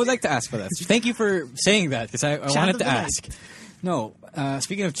 Wait. I would like to ask for that. Thank you for saying that because I Chant wanted of to the night. ask. No,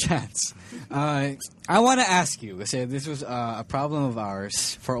 speaking of chants, I want to ask you. Because this was a problem of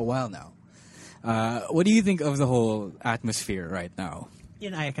ours for a while now. What do you think of the whole atmosphere right now?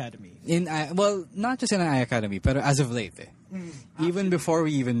 In I Academy. Not just in I Academy, but as of late. Even before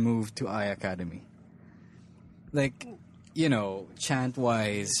we even moved to I Academy.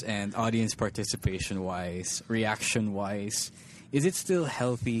 Chant-wise and audience participation-wise, reaction-wise, is it still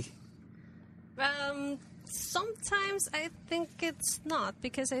healthy? Sometimes I think it's not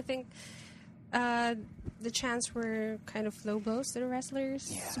because I think the chants were kind of low blows to the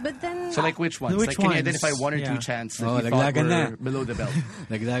wrestlers. Yeah. But then, So which ones? Which Can you ones? identify one or Yeah. two chants that Oh, you thought laglagan were na. below the belt?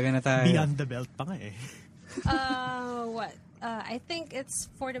 Nagdagan na tayo. Beyond the belt pa nga eh. what? I think it's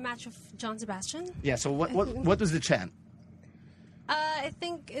for the match of John Sebastian. Yeah, so what was the chant? I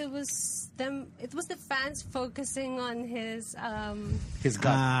think it was them. It was the fans focusing on his. His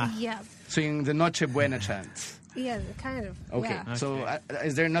gut. Yeah, So yung the Noche Buena chant. yeah, kind of. Okay. Yeah. So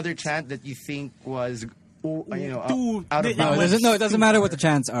is there another chant that you think was Too- out of No, bounds? It doesn't matter what the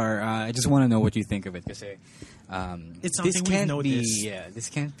chants are. I just want to know what you think of it. Because It's something we've noticed. This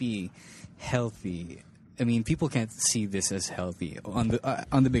can't be healthy. I mean, people can't see this as healthy on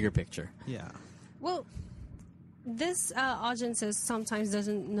the bigger picture. Yeah. Well, this audiences sometimes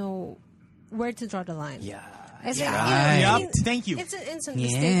doesn't know where to draw the line. Yeah. I think, Right. I mean, Yep. Thank you. It's an instant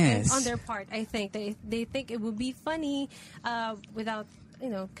Yes. mistake on their part. I think they think it would be funny without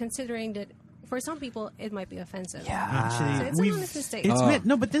considering that for some people it might be offensive. So Actually, it's an honest mistake. It's Oh. meant.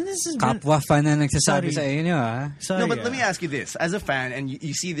 No, but then this is Kapwa fan na nagsasabi Sorry. sa inyo, ah. Sorry, No, but let me ask you this. As a fan, and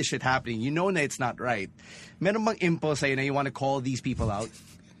you see this shit happening, you know that it's not right. Meron bang impulse sa'yo na you want to call these people out?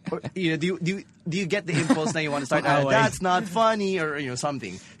 Or, do you get the impulse na you want to start, that's not funny, or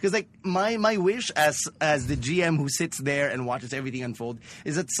something? Because my wish as the GM who sits there and watches everything unfold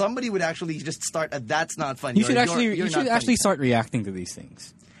is that somebody would actually just start at that's not funny. You should or, actually you're you should not actually funny. start reacting to these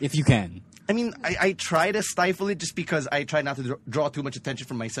things if you can. I mean, I try to stifle it just because I try not to draw too much attention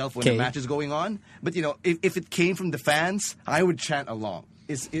from myself when Okay. the match is going on. But, if it came from the fans, I would chant along.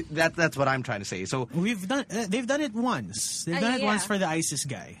 That's what I'm trying to say. So, We've done. They've done it once. They've done it yeah. once for the ISIS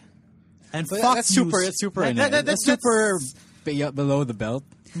guy. And But fuck that's you. super. It's super. That- That's super below the belt.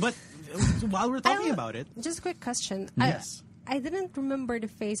 But while we're talking I- about it, Just a quick question. Yes. I didn't remember the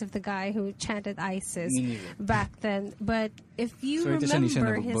face of the guy who chanted ISIS Me neither. back then, but if you Sorry to say, hindi siya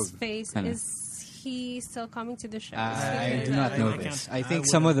remember his nabugbog. face, Ano? is he still coming to the show? I do Is not he- know I this. can't- I think I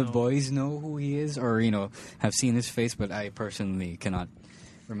some of the wouldn't know. boys know who he is, or have seen his face, but I personally cannot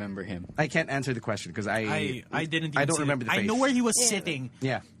remember him. I can't answer the question because I didn't. I even don't see remember it. the face. I know where he was sitting.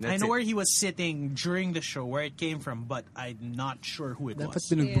 Yeah, I that's know it. where he was sitting during the show, where it came from, but I'm not sure who it Dapat was.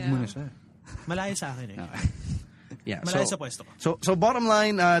 binugbog mo na Yeah. siya. Malayo sa akin eh. Yeah. Malayo sa pwesto ko. So bottom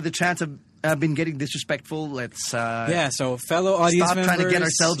line, the chants have been getting disrespectful. Let's Yeah, so fellow audience Stop members, trying to get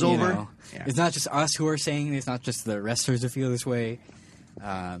ourselves you over. know, Yeah. It's not just us who are saying it. It's not just the wrestlers who feel this way.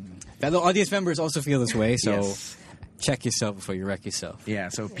 Fellow audience members also feel this way. So Yes. check yourself before you wreck yourself. Yeah,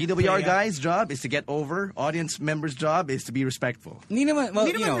 so PWR guy's job is to get over. Audience members' job is to be respectful. Hindi naman, well,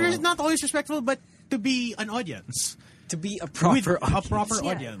 Hindi naman, not always respectful, but to be an audience. to be a proper With a proper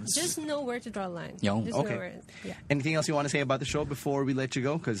Yeah, audience. just know where to draw a line. Yo. Just know Okay. where, yeah. Anything else you want to say about the show before we let you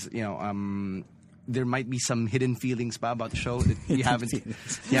go? Because there might be some hidden feelings about the show that you haven't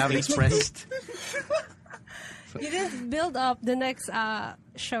expressed. You didn't build up the next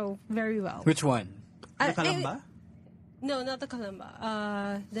show very well. Which one? The Kalamba? No, not the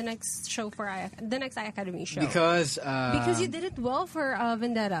Kalamba. The next show for the next iAcademy show. Because you did it well for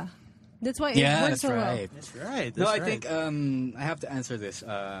Vendetta. That's why it yeah, went that's so right. That's right. No, That's I right. think I have to answer this.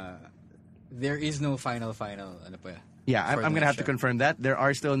 There is no final. Ano pa? Yeah, for I'm the going to have to show. confirm that. There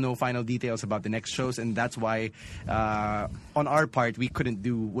are still no final details about the next shows, and that's why, on our part, we couldn't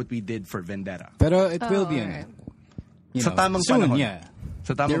do what we did for Vendetta. Pero it will be alright. you Sa know, tamang soon, panahon. yeah.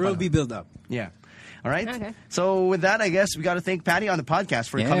 Sa tamang There will panahon. be build up. Yeah. All right. Okay. So with that, I guess we got to thank Patty on the podcast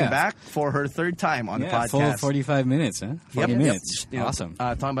for Yeah. coming back for her third time on the Yeah, full podcast. 45 minutes, huh? 40 minutes. You know, Awesome.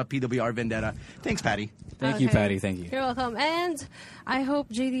 talking about PWR Vendetta. Thanks, Patty. Thank you, Okay. Patty. Thank you. You're welcome. And I hope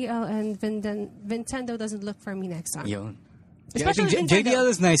JDL and Nintendo doesn't look for me next time. Yun. Especially I think Nintendo. JDL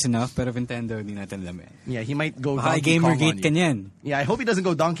is nice enough, pero Nintendo hindi natin alam eh. Yeah, he might go Baka Donkey Kong on Gamergate you. ka niyan. Yeah, I hope he doesn't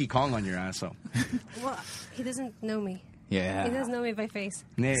go Donkey Kong on your ass. So. Well, he doesn't know me. Yeah. He doesn't know me by face.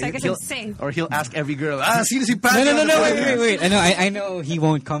 Yeah, So I guess I'm safe. Or he'll ask every girl, sino si Patty? No, on the podcast?" wait. I know he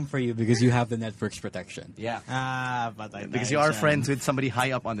won't come for you because you have the network's protection. Yeah. Patay Because tayo you are dyan. friends with somebody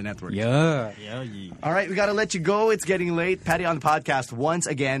high up on the network. Yeah. Yeah, yeah. All right, we got to let you go. It's getting late. Patty on the podcast, once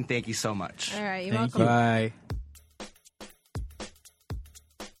again, thank you so much. All right, you're Thank welcome. Bye.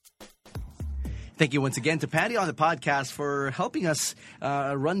 Thank you once again to Patty on the podcast for helping us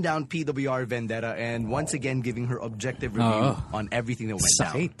run down PWR Vendetta and once again giving her objective review Oh. on everything that went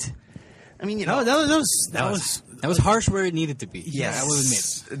down. Sakit. I mean, you No, know, That was harsh where it needed to be. yes, I will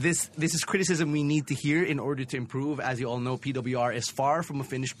admit. This is criticism we need to hear in order to improve. As you all know, PWR is far from a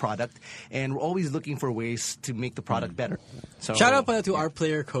finished product, and we're always looking for ways to make the product better. So Shout out pala to our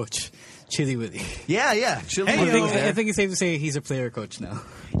player coach, Chili Willy. Yeah. Chili Hey, was yo. there. I think it's safe to say he's a player coach now.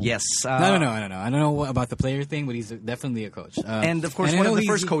 Yes. No. I don't know about the player thing, but he's definitely a coach. And of course, I one know of the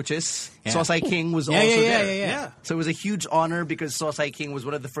he's- first coaches, Yeah. Sosai King, was Yeah, also yeah, there. yeah. So it was a huge honor because Sosai King was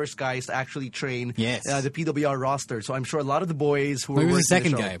one of the first guys to actually train Yes. the PWR roster. So I'm sure a lot of the boys who Well, were he was the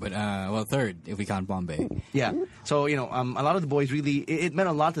working second the show- guy, but third if we count Bombay. Yeah. So, you know, a lot of the boys really, it meant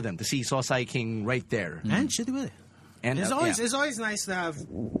a lot to them to see Sosai King right there. And Chili Willy. And It's yeah. always nice to have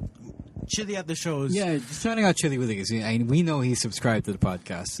Chili at the shows. Yeah, just shouting out Chili Willy because we know he's subscribed to the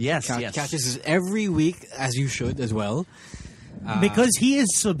podcast. Yes, yes. Catches us every week, as you should as well. Because he is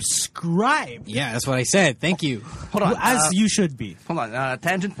subscribed. Yeah, that's what I said. Thank you. Hold on. As you should be. Hold on.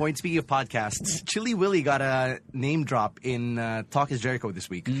 Tangent point. Speaking of podcasts, Chili Willy got a name drop in Talk is Jericho this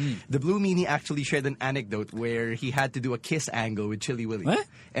week. The Blue Meanie actually shared an anecdote where he had to do a kiss angle with Chili Willy. What?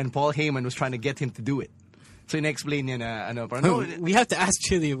 And Paul Heyman was trying to get him to do it. So in-explain niya na, parang, no, We have to ask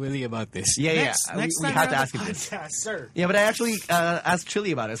Chili Willy about this. yeah. Next we time had to you're on ask the him this. podcast, sir. Yeah, but I actually asked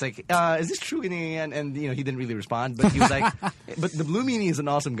Chili about it. It's like, is this true? And you know, he didn't really respond. But he was like, but the Blue Meanie is an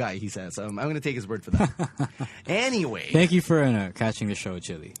awesome guy, he says. I'm going to take his word for that. Anyway. Thank you for catching the show,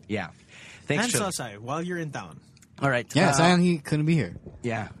 Chili. Yeah. Thanks, And Chili. Sosai, while you're in town. All right. Yeah, sayang he couldn't be here.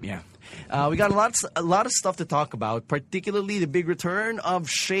 Yeah. We got a lot of stuff to talk about, particularly the big return of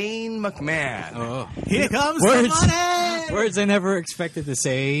Shane McMahon. Oh. Here comes Words. the money! Words I never expected to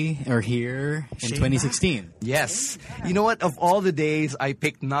say or hear in Shane 2016. Yes. You know what? Of all the days I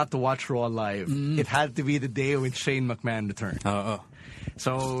picked not to watch Raw live, it had to be the day when Shane McMahon returned. Oo.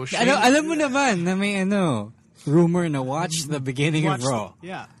 So Shane, Alam mo naman na may rumor na watch the beginning of Raw.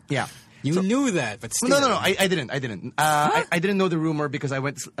 Yeah. yeah. You knew that, but still. No. I didn't. I didn't know the rumor because I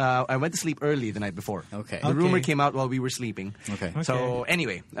went to sleep early the night before. Okay. The rumor Okay. came out while we were sleeping. Okay. So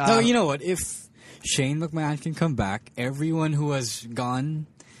anyway, So you know what? If Shane McMahon can come back, everyone who has gone,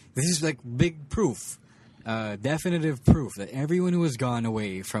 this is like big proof, definitive proof that everyone who has gone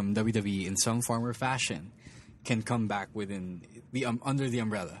away from WWE in some form or fashion can come back within the under the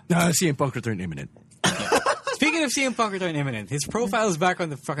umbrella. CM Punk return imminent. Speaking of CM Punk return imminent, his profile is back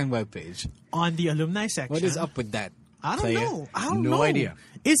on the fucking webpage. On the alumni section. What is up with that? I don't player? know. I don't No know. idea.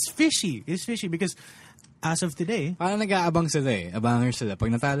 It's fishy. It's fishy because as of today, Parang nag-aabang sila eh. Abanger sila.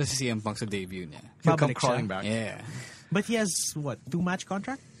 Pag natalo si CM Punk sa debut niya. He'll come Babalik crawling siya. back. Yeah. but he has what, 2-match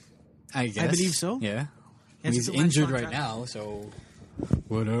contract? I guess. believe so. Yeah. Yes, He's it's a one injured right contract. now, so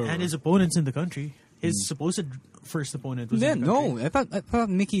whatever. And his opponents in the country. His supposed first opponent was in the no, country. I thought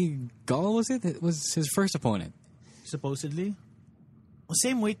Mickey Gall was it? It was his first opponent. Supposedly.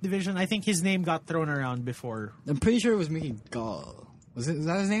 Same weight division. I think his name got thrown around before. I'm pretty sure it was Mickey Gall. Is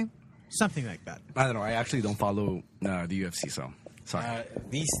that his name? Something like that. I don't know. I actually don't follow the UFC, so sorry.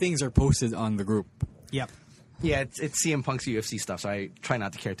 These things are posted on the group. Yep. Yeah, it's CM Punk's UFC stuff, so I try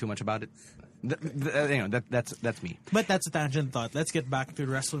not to care too much about it. That's me. But that's a tangent thought. Let's get back to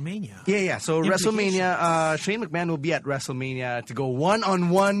WrestleMania. Yeah. So WrestleMania, Shane McMahon will be at WrestleMania to go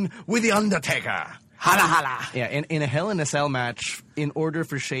one-on-one with The Undertaker. Hala hala. Yeah, in a Hell in a Cell match in order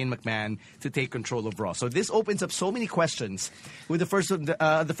for Shane McMahon to take control of Raw. So this opens up so many questions, with the first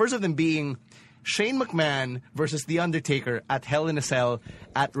of them being Shane McMahon versus The Undertaker at Hell in a Cell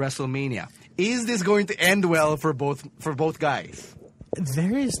at WrestleMania. Is this going to end well for both guys?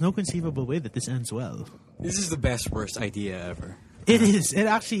 There is no conceivable way that this ends well. This is the best worst idea ever. It is. It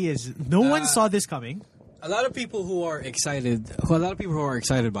actually is. No one saw this coming. A lot of people who are excited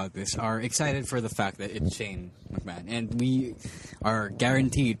about this are excited for the fact that it's Shane McMahon, and we are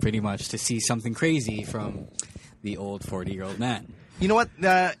guaranteed pretty much to see something crazy from the old 40-year-old man. You know what?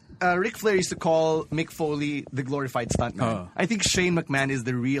 Ric Flair used to call Mick Foley the glorified stuntman. Oh. I think Shane McMahon is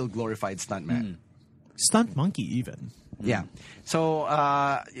the real glorified stuntman. Stunt monkey, even. Yeah. So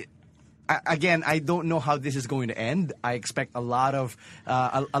again, I don't know how this is going to end. I expect a lot of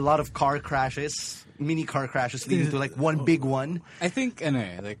car crashes, mini car crashes, leading to like one big one. I think,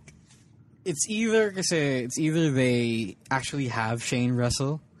 it's either they actually have Shane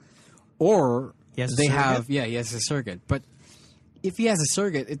wrestle, or He has a they surrogate? have he has a surrogate. But if he has a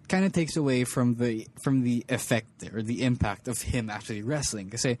surrogate, it kind of takes away from the effect or the impact of him actually wrestling.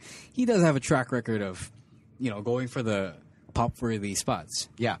 Because he does have a track record of, going for the pop-worthy spots.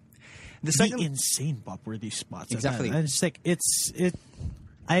 Yeah. The insane pop-worthy spots. Exactly. And it's like,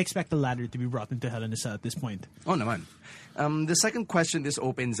 I expect the ladder to be brought into Hell in a Cell at this point. Oh, naman. The second question this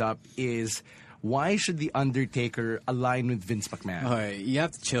opens up is, why should The Undertaker align with Vince McMahon? Okay, you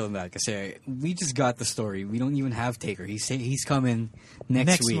have to chill on that because we just got the story. We don't even have Taker. He's coming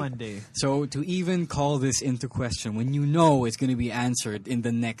next week. Monday. So to even call this into question when you know it's going to be answered in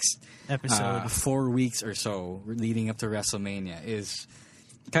the next Episode. 4 weeks or so leading up to WrestleMania is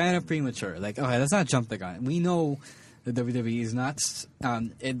kind of premature. Like, okay, let's not jump the gun. We know the WWE is not...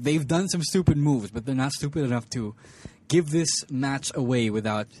 they've done some stupid moves, but they're not stupid enough to give this match away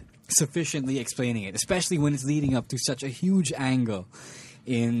without sufficiently explaining it, especially when it's leading up to such a huge angle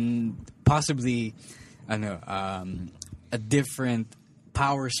in possibly, a different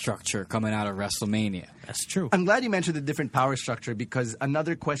power structure coming out of WrestleMania. That's true. I'm glad you mentioned the different power structure, because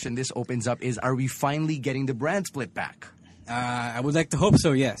another question this opens up is, are we finally getting the brand split back? I would like to hope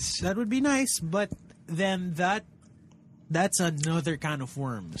so, yes. That would be nice, but then that's another kind of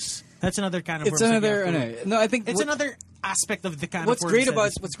worms. That's another kind of It's worms. another... No, I think... It's another aspect of the kind What's of worms.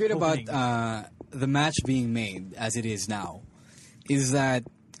 great about the match being made as it is now is that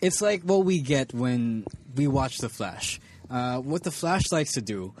it's like what we get when we watch The Flash. What The Flash likes to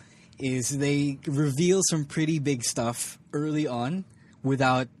do is they reveal some pretty big stuff early on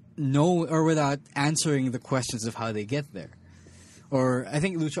without answering the questions of how they get there. Or I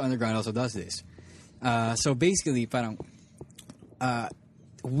think Lucha Underground also does this. So basically,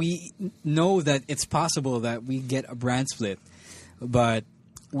 we know that it's possible that we get a brand split, but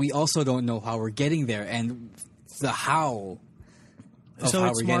we also don't know how we're getting there and the how of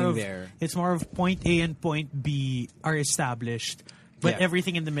how we're getting there. It's more of point A and point B are established, but Yeah.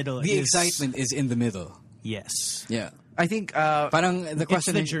 everything in the middle The is... excitement is in the middle. Yes. Yeah. I think... Parang the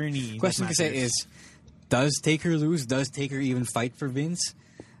question the journey question that kasi matters. is, does Taker lose? Does Taker even fight for Vince?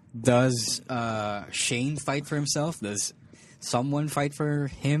 Does Shane fight for himself? Does someone fight for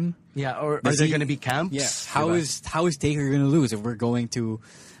him? yeah, or are Does there he- going to be camps? Yeah. How is Taker going to lose if we're going to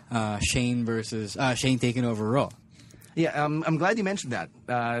Shane versus Shane taking over Raw? Yeah, I'm glad you mentioned that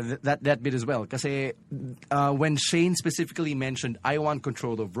that bit as well. Kasi when Shane specifically mentioned, I want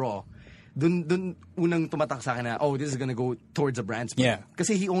control of Raw, dun unang tumatak sa akin na, this is gonna go towards a brand split. Yeah.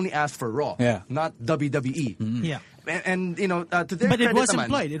 Kasi he only asked for Raw, Yeah. not WWE. Yeah. And to their But it credit was naman,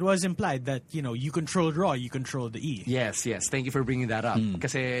 implied. It was implied that, you controlled Raw, you controlled the E. Yes. Thank you for bringing that up.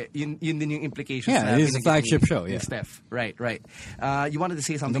 Kasi yun din yung implications. Yeah, na it is a binanggit flagship ni- show, ni yeah. Steph. Right. You wanted to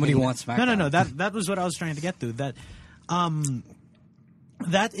say something. Nobody kanina? wants SmackDown. No. That was what I was trying to get to.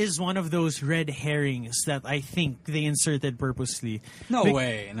 That is one of those red herrings that I think they inserted purposely. No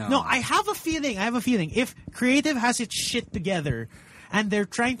way, no. No, I have a feeling. If creative has its shit together and they're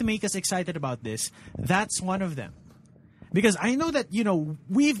trying to make us excited about this, that's one of them. Because I know that,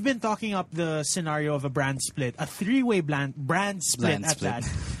 we've been talking up the scenario of a brand split, a three-way brand split Bland at split. that.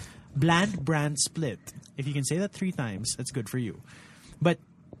 Bland brand split. If you can say that 3 times, that's good for you. But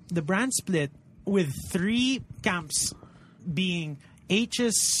the brand split with 3 camps being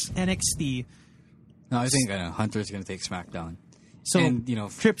H's NXT. No, I think Hunter's going to take SmackDown. So and,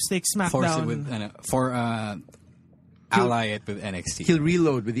 Trips takes force it SmackDown. with ally it with NXT. He'll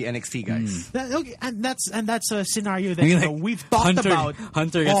reload with the NXT guys. Okay, and that's a scenario that we've talked about.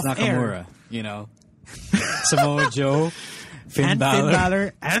 Hunter gets off air. Nakamura, Samoa Joe, Finn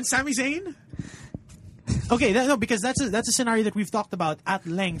Balor. and Sami Zayn. Okay, because that's a scenario that we've talked about at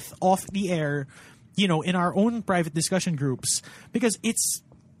length off the air, in our own private discussion groups, because it's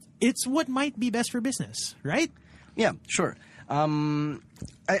what might be best for business, right? Yeah, sure. I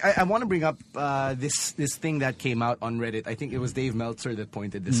want to bring up this thing that came out on Reddit. I think it was Dave Meltzer that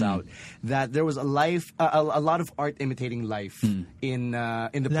pointed this out. That there was a lot of art imitating life in the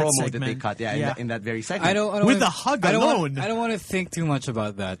promo segment. that they cut. Yeah. In that very segment. I don't With wanna- the hug I don't alone. I don't want to think too much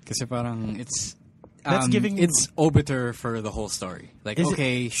about that because it's. That's giving- it's obiter for the whole story. Like, Is it-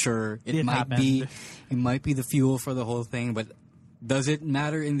 okay, sure, it It might be happened. it might be the fuel for the whole thing, but does it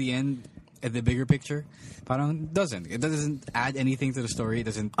matter in the end at the bigger picture? Parang doesn't. It doesn't add anything to the story. It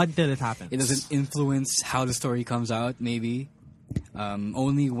doesn't Until it happens. It doesn't influence how the story comes out. Maybe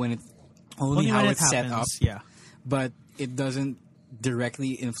only when Only how when it it's set up. happens, yeah. But it doesn't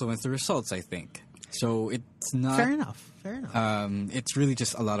directly influence the results. I think so. It's not Fair enough. It's really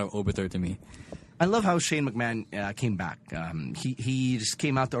just a lot of obiter to me. I love how Shane McMahon came back. He just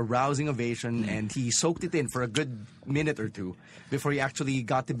came out to a rousing ovation and he soaked it in for a good minute or two before he actually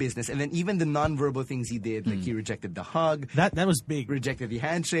got to business. And then even the non-verbal things he did, like he rejected the hug, That was big. rejected the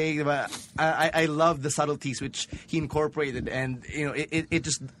handshake. But I love the subtleties which he incorporated, and it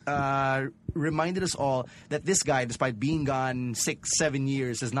just reminded us all that this guy, despite being gone 6-7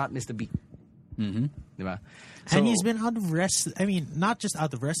 years, has not missed a beat. Mm-hmm. And he's been out of wrestling. I mean, not just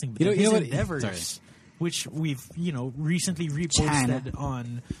out of wrestling, but You know his what- endeavors, sorry. which we've recently reposted China.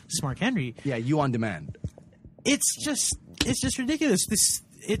 on Smart Henry. Yeah, you on demand. It's just ridiculous.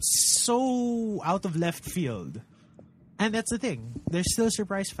 It's so out of left field, and that's the thing. There's still a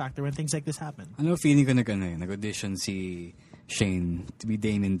surprise factor when things like this happen. Ano feeling ko nag-audition si Shane to be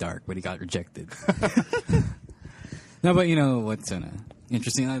Damien Dark, but he got rejected. No, but what's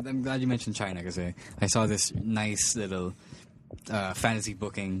interesting? I'm glad you mentioned China because I saw this nice little fantasy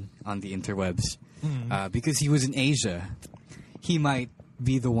booking on the interwebs. Because he was in Asia, he might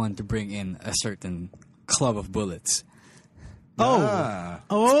be the one to bring in a certain club of bullets. Oh,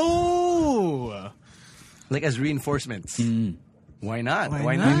 Like as reinforcements. Why not?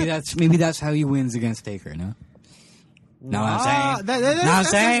 Why not? not? Maybe that's how he wins against Taker. No. Know what I'm saying? That- Know what I'm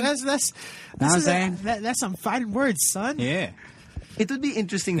saying? that's that's some fine words, son. Yeah. It would be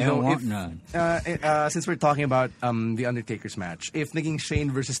interesting They though don't want if, none. since we're talking about the Undertaker's match, if naging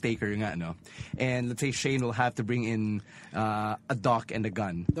Shane versus Taker nga, no? And let's say Shane will have to bring in a dock and a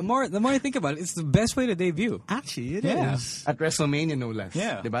gun The more I think about it, it's the best way to debut. Actually, it Yeah. is. at WrestleMania, no less.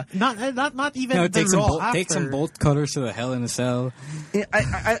 Yeah. Diba? Not even the take Raw after. take some bolt cutters to the Hell in a Cell.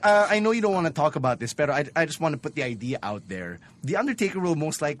 I know you don't want to talk about this, but I just want to put the idea out there. The Undertaker will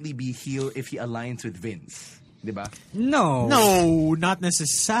most likely be heel if he aligns with Vince. Diba? No, not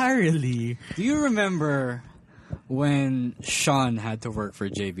necessarily. Do you remember when Sean had to work for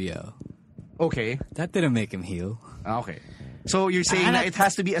JBL? Okay. That didn't make him heel. Okay. So you're saying And that it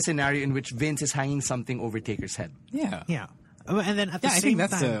has to be a scenario in which Vince is hanging something over Taker's head. Yeah. Yeah. And then at the Yeah, I same think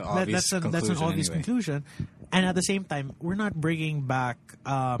that's time, the obvious that's an conclusion obvious anyway. conclusion. And at the same time, we're not bringing back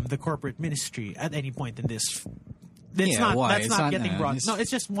the corporate ministry at any point in this. It's Yeah, not. why? That's It's not not, getting brought. it's- No, it's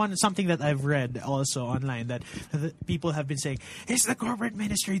just something that I've read also online that people have been saying it's the corporate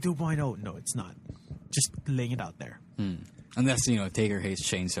ministry 2.0. No, it's not. Just laying it out there. Unless, Taker hates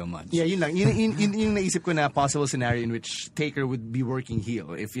Shane so much. Yeah, yun lang. Yun naisip ko na possible scenario in which Taker would be working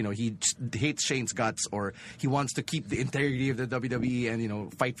heel if, he hates Shane's guts or he wants to keep the integrity of the WWE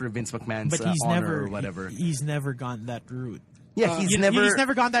and, fight for Vince McMahon's But he's honor never or whatever. He's never gone that route. Yeah, he's He's never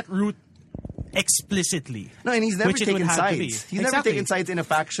never gone that route explicitly. No, and he's never Which it would taken have to be. sides. He's never Exactly. taken sides in a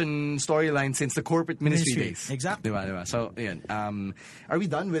faction storyline since the corporate ministry Ministry. days. Exactly. Diba? So, yun. Are we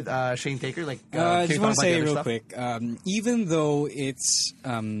done with Shane Taker? I can we just talk want about to say the other real stuff? quick, even though it's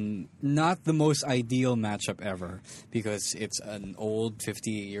not the most ideal matchup ever, because it's an old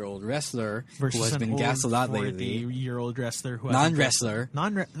 50-year-old wrestler Versus who has an been old gassed a lot lately. 40-year-old wrestler who Non-wrestler.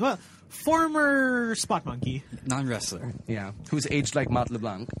 Former spot monkey. Non-wrestler. Yeah, who's aged like Matt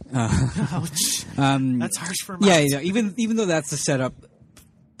LeBlanc. Ouch. That's harsh for Matt. Yeah, even though that's the setup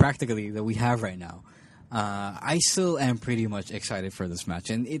practically that we have right now, I still am pretty much excited for this match.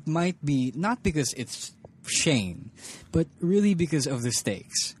 And it might be not because it's Shane, but really because of the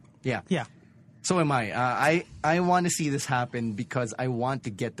stakes. Yeah. Yeah. So am I. I want to see this happen because I want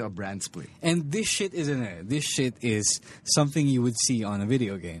to get to a brand split. And this shit isn't it. This shit is something you would see on a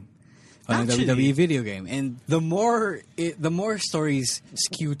video game. On Actually. a WWE video game. And the more stories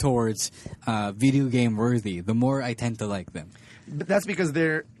skew towards video game worthy, the more I tend to like them. But that's because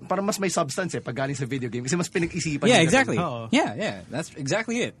they're parang mas may substance pag galing sa video game. Kasi mas pinag-isipan. Yeah, nila. exactly. Oh. Yeah, that's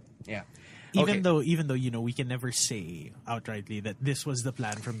exactly it. Yeah. Even though we can never say outrightly that this was the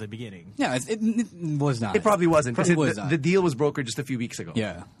plan from the beginning. Yeah, it was not. It probably wasn't. Probably Because was not. the deal was brokered just a few weeks ago.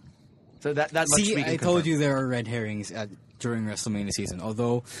 Yeah. So that much See, we can I told confirm. you there are red herrings during WrestleMania season.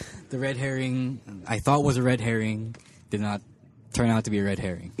 Although the red herring I thought was a red herring did not turn out to be a red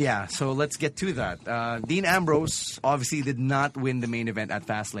herring. Yeah, so let's get to that. Dean Ambrose obviously did not win the main event at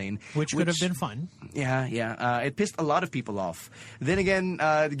Fastlane. Which could have been fun. Yeah. It pissed a lot of people off. Then again,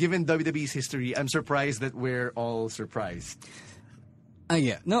 given WWE's history, I'm surprised that we're all surprised.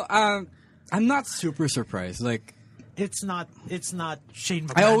 Yeah. No, I'm not super surprised. Like, It's not Shane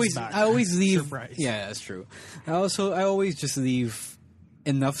I McMahon's always leave. surprise. Yeah, that's true. I always just leave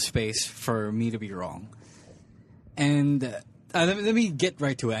enough space for me to be wrong. And let me get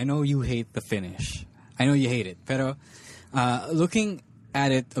right to it. I know you hate the finish. I know you hate it. Pero looking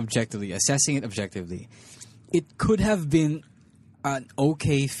at it objectively, assessing it objectively, it could have been an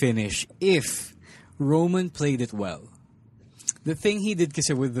okay finish if Roman played it well. The thing he did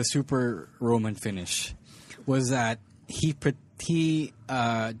kasi with the Super Roman finish was that he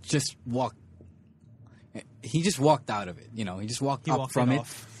just walked out of it. You know, he just walked up from it.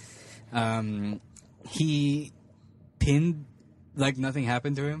 He pinned like nothing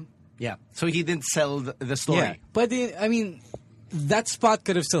happened to him. Yeah, so he didn't sell the story. Yeah, but that spot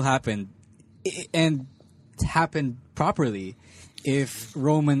could have still happened, and happened properly if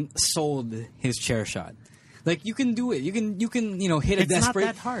Roman sold his chair shot. Like, you can do it. You can hit a It's not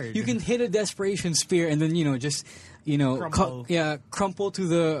that hard. You can hit a desperation spear and then just Crumple. crumple to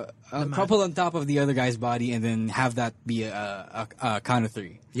the crumple on top of the other guy's body and then have that be a count of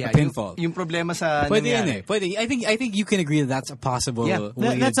three. Yeah, a pinfall. Yung problema sa Pwede nangyari. yun eh. Pwede. I think you can agree that that's a possible Yeah,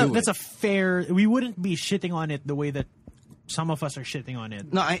 way That's to do it. a fair. We wouldn't be shitting on it the way that some of us are shitting on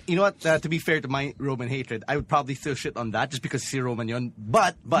it. No, you know what? To be fair to my Roman hatred, I would probably still shit on that just because si Roman yun.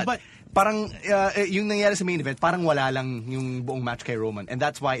 But parang yung nangyari sa main event, parang wala lang yung buong match kay Roman, and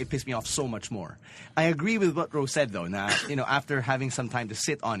that's why it pissed me off so much more. I agree with what Rose said though. Na after having some time to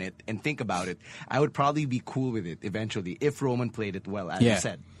sit on it and think about it, I would probably be cool with it eventually if Roman played it well, as you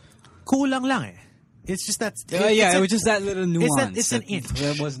said. Kulang lang eh. It's just that. It was just that little nuance. It's an inch.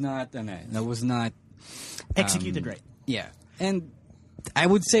 That was not Executed right. Yeah. And I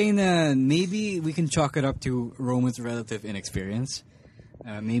would say maybe we can chalk it up to Roman's relative inexperience.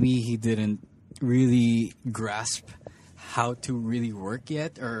 Maybe he didn't really grasp how to really work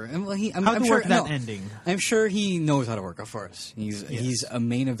yet, or ending. I'm sure he knows how to work. Of course, he's a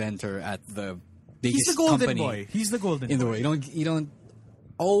main eventer at the biggest He's the golden company boy. He's the golden in the boy. world. You don't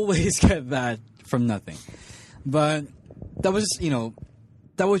always get that from nothing. But that was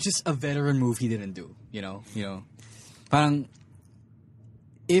just a veteran move he didn't do. Parang,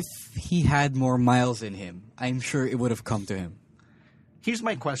 if he had more miles in him, I'm sure it would have come to him. Here's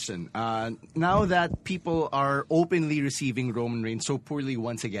my question. Now that people are openly receiving Roman Reigns so poorly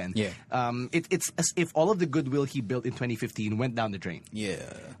once again, it's as if all of the goodwill he built in 2015 went down the drain. Yeah.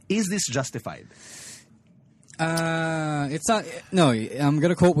 Is this justified? It's not. No, I'm going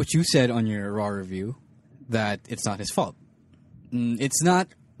to quote what you said on your Raw review, that it's not his fault. It's not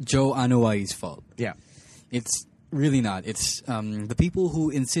Joe Anoa'i's fault. Yeah. It's really not. It's the people who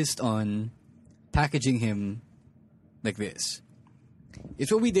insist on packaging him like this.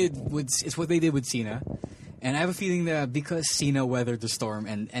 It's what they did with Cena, and I have a feeling that because Cena weathered the storm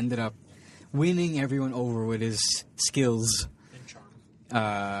and ended up winning everyone over with his skills,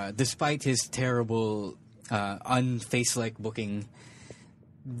 despite his terrible, unface-like booking,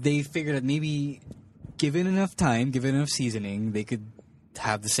 they figured that maybe given enough time, given enough seasoning, they could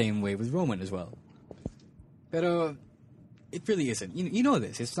have the same way with Roman as well. Pero it really isn't. You know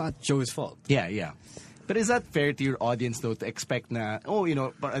this. It's not Joe's fault. Yeah. But is that fair to your audience, though, to expect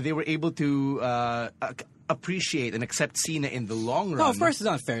they were able to appreciate and accept Cena in the long run? No, of course it's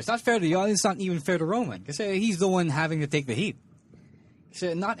not fair. It's not fair to the audience. It's not even fair to Roman. Because he's the one having to take the heat.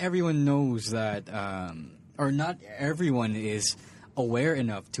 So not everyone knows that, or not everyone is aware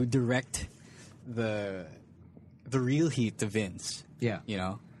enough to direct the real heat to Vince. Yeah.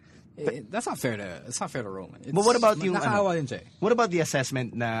 That's not fair to Roman. But what about you? Nakahawa din siya. What about the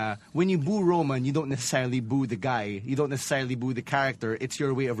assessment na when you boo Roman, you don't necessarily boo the guy, you don't necessarily boo the character. It's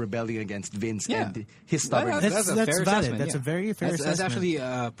your way of rebelling against Vince and his stubbornness. That's a That's fair valid. assessment. That's a very fair That's assessment. actually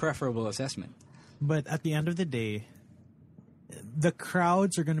a preferable assessment. But at the end of the day, the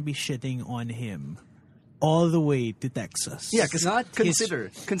crowds are going to be shitting on him all the way to Texas. Yeah, because not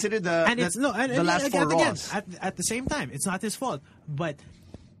consider the and it's no, and, the last again, 4 Raws. at the same time, it's not his fault, but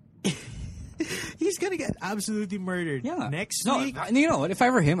he's gonna get absolutely murdered. Yeah. Next no, week. You know what? If I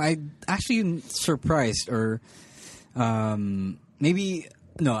were him, I'd actually surprised or maybe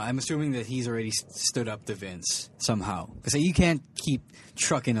no. I'm assuming that he's already stood up to Vince somehow because you can't keep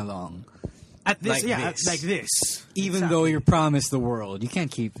trucking along. At this, like this. like this. Even though you're promised the world, you can't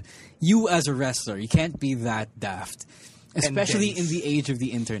keep you as a wrestler. You can't be that daft, especially in the age of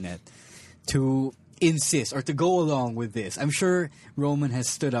the internet, to insist or to go along with this. I'm sure Roman has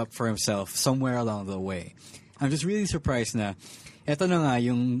stood up for himself somewhere along the way. I'm just really surprised na eto na nga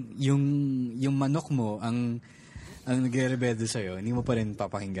yung manok mo ang nagre-rebelde sa'yo, hindi mo pa rin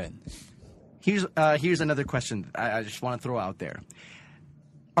papakinggan. Here's another question I just want to throw out there.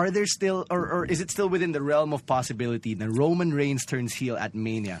 Are there still, or is it still within the realm of possibility that Roman Reigns turns heel at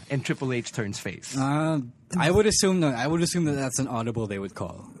Mania and Triple H turns face? I would assume that that's an audible they would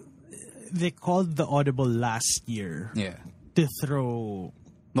call. They called the audible last year. Yeah. To throw.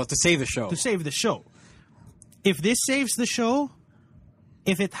 Well, to save the show. To save the show. If this saves the show,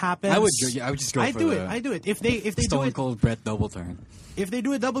 if it happens, I would just go I for do the it. I do it. If they Stone do it, Cold Brett double turn. if they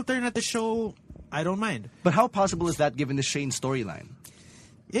do a double turn at the show, I don't mind. But how possible is that given the Shane storyline?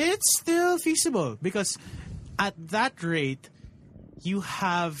 It's still feasible because at that rate, you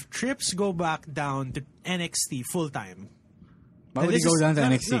have Trips go back down to NXT full time. Why would he go down to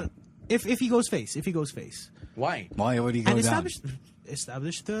NXT? No, if he goes face, Why? Why would he go and down?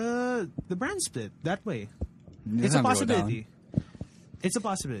 establish the brand split that way. He It's doesn't a have to go down. possibility. It's a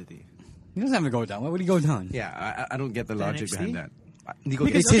possibility. He doesn't have to go down. Why would he go down? Yeah, I don't get the logic NXT? behind that. Hindi ko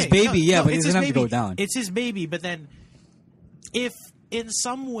Because- get- It's his baby, yeah, but he it's doesn't his have to go baby. down. It's his baby, but then if in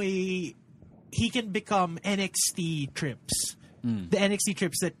some way he can become NXT Trips, the NXT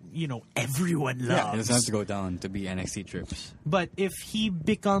Trips that everyone He loves. doesn't have to go down to be NXT Trips. But if he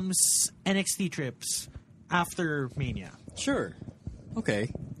becomes NXT Trips after Mania, Sure.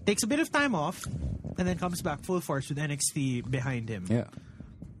 Okay. takes a bit of time off, and then comes back full force with NXT behind him, Yeah.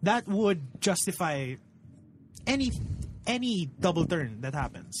 that would justify any double turn that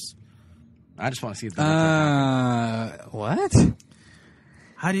happens. I just want to see if the What?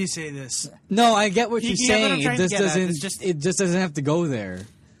 How do you say this? No, I get what You you're get what I'm saying. trying It to just get at. doesn't. It's just- It just doesn't have to go there.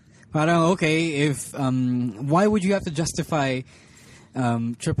 But okay, if why would you have to justify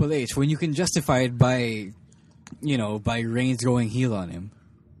Triple H when you can justify it by Reigns going heel on him?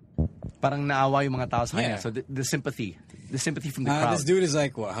 parang naawa yung mga tao sa kanya. Yeah. So the sympathy from the crowd. This dude is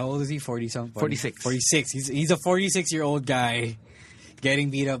like what? How old is he? 40 something. 46. 46. He's a 46-year-old guy getting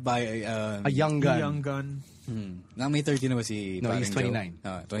beat up by a young gun. Young gun. Not may 30 na ba si No, he's Paring 29.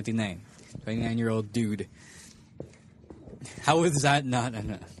 Joe? 29. 29-year-old dude. How is that not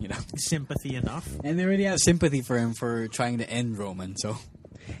Sympathy enough. And they already have sympathy for him for trying to end Roman, so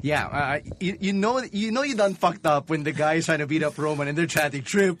Yeah, you know you done fucked up when the guy is trying to beat up Roman and they're chanting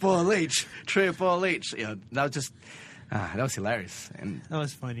Triple H, Triple H. That was hilarious, and That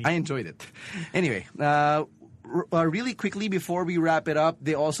was funny. I enjoyed it. Anyway, really quickly before we wrap it up,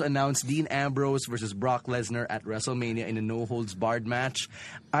 they also announced Dean Ambrose versus Brock Lesnar at WrestleMania in a no-holds-barred match.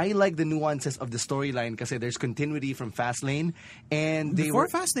 I like the nuances of the storyline because there's continuity from Fastlane, and they Before were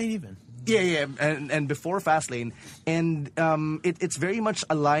Fastlane even. Yeah, and before Fastlane, and it's very much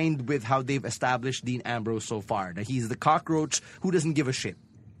aligned with how they've established Dean Ambrose so far. That he's the cockroach who doesn't give a shit.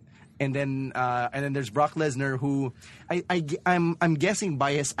 And then there's Brock Lesnar, who I'm guessing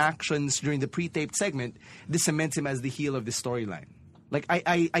by his actions during the pre-taped segment, this cements him as the heel of the storyline. Like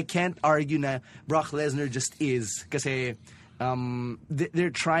I can't argue that Brock Lesnar just is, because they're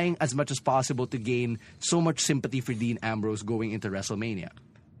trying as much as possible to gain so much sympathy for Dean Ambrose going into WrestleMania.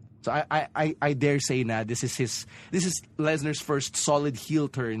 So I dare say that this is Lesnar's first solid heel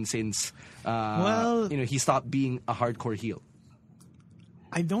turn since he stopped being a hardcore heel.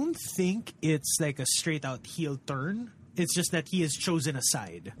 I don't think it's like a straight out heel turn. It's just that he has chosen a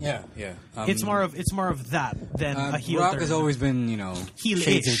side. yeah. It's more of that than a heel Brock turn. has always been Heel-ish.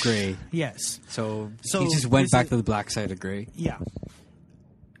 shades of gray. Yes. So So he just went this back is- to the black side of gray. Yeah.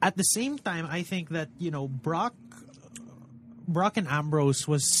 At the same time, I think that Brock and Ambrose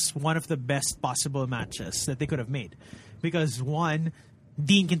was one of the best possible matches that they could have made, because one,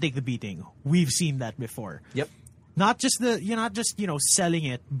 Dean can take the beating. We've seen that before. Yep. Not just selling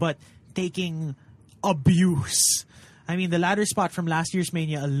it, but taking abuse. I mean, the ladder spot from last year's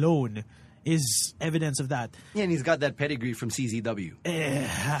Mania alone is evidence of that. Yeah, and he's got that pedigree from CZW.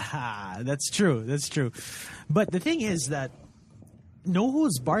 That's true. But the thing is that No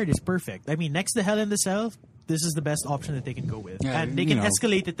Holds Barred is perfect. I mean, next to Hell in the Cell, this is the best option that they can go with. Yeah, and they you can know.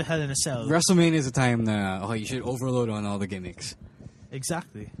 escalate it to Hell in a Cell. WrestleMania is a time that you should overload on all the gimmicks.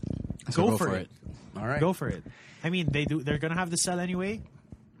 Exactly. So Go for it. All right. Go for it. I mean, they're going to have the Cell anyway.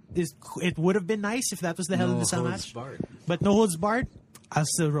 It would have been nice if that was the Hell in the Cell match. But No Holds Barred, I'll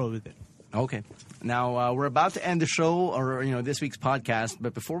still roll with it. Okay. Now, we're about to end the show, or, this week's podcast.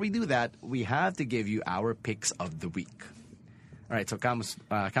 But before we do that, we have to give you our picks of the week. All right, so Camus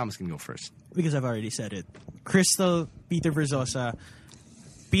can go first. Because I've already said it. Crystal, Peter Verzosa,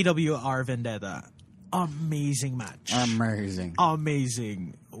 PWR Vendetta. Amazing match.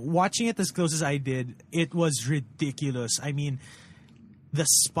 Amazing. Watching it as close as I did, it was ridiculous. I mean, the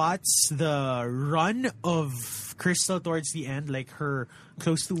spots, the run of Crystal towards the end, like her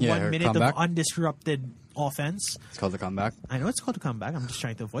close to 1 her minute comeback. of undisrupted offense. It's called the comeback. I know it's called a comeback. I'm just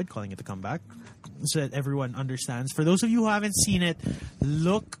trying to avoid calling it a comeback so that everyone understands. For those of you who haven't seen it,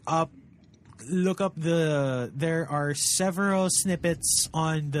 look up there are several snippets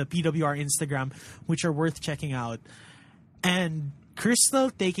on the PWR Instagram which are worth checking out. And Crystal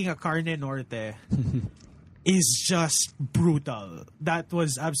taking a Carne Norte is just brutal. That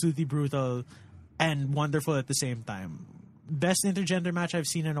was absolutely brutal and wonderful at the same time. Best intergender match I've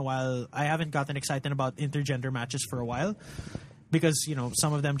seen in a while. I haven't gotten excited about intergender matches for a while because,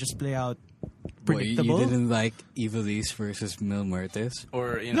 some of them just play out predictable. You didn't like Ivelisse versus Mil Muertes?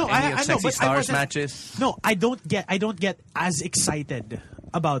 Or, I any know, of Sexy but I Stars wasn't- matches. No, I don't get as excited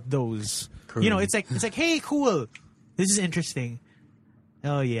about those. Cool. It's like, hey, cool. This is interesting.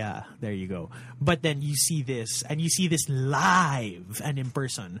 Oh yeah, there you go. But then you see this live and in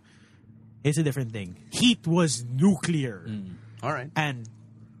person. It's a different thing. Heat was nuclear. All right. And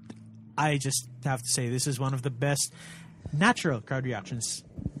I just have to say this is one of the best natural crowd reactions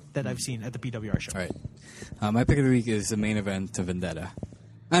that I've seen at the PWR show. All right. My pick of the week is the main event to Vendetta.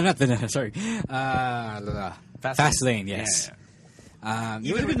 Not Vendetta, sorry. Fastlane, yes. Yeah.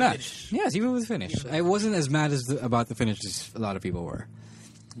 It was a good match. Yes, even with the finish. I wasn't as mad about the finish as a lot of people were.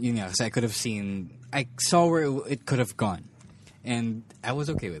 Because I saw where it could have gone. And I was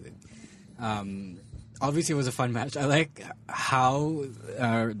okay with it. Obviously, it was a fun match. I like how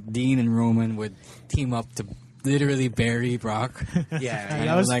Dean and Roman would team up to literally bury Brock. Yeah. And that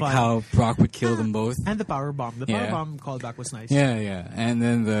I was like fun. how Brock would kill them both. And the power bomb. The power bomb callback was nice. Yeah. And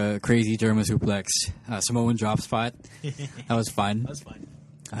then the crazy German suplex, Samoan drop spot. That was fun. That was fun.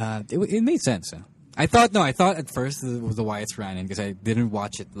 It made sense. I thought at first it was the Wyatts ran in because I didn't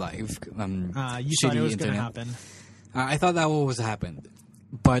watch it live. You thought Shitty it was going to internet. happen. I thought that was happened,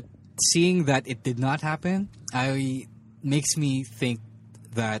 but seeing that it did not happen, makes me think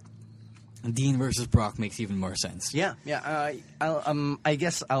that Dean versus Brock makes even more sense. Yeah. I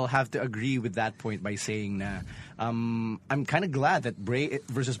guess I'll have to agree with that point by saying that I'm kind of glad that Bray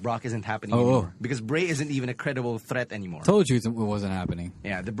versus Brock isn't happening anymore because Bray isn't even a credible threat anymore. Told you it wasn't happening.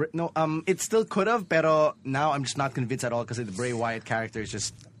 Yeah, it still could have, pero now I'm just not convinced at all because the Bray Wyatt character is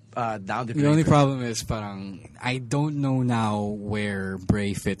just down the The only problem is, I don't know now where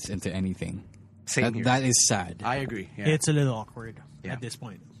Bray fits into anything. Same here. That is sad. I agree. Yeah. It's a little awkward Yeah. at this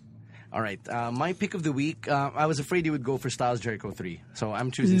point. All right. My pick of the week, I was afraid you would go for Styles Jericho 3. So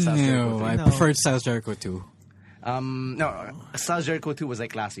I'm choosing Styles Jericho 3. I preferred Styles Jericho 2. No, Styles Jericho 2 was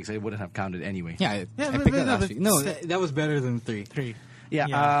like last week, so it wouldn't have counted anyway. Yeah, I but- picked that but- last but week. No, st- that was better than 3. Yeah,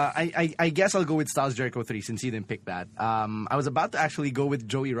 Yeah. I guess I'll go with Styles Jericho 3 since you didn't pick that. I was about to actually go with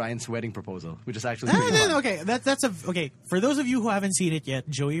Joey Ryan's wedding proposal, which is actually pretty fun. Okay, okay. For those of you who haven't seen it yet,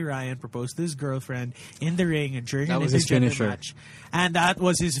 Joey Ryan proposed to his girlfriend in the ring during That an was his intergender finisher. match, and that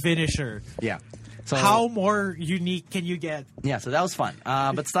was his finisher. Yeah. So, How more unique can you get? Yeah, so that was fun.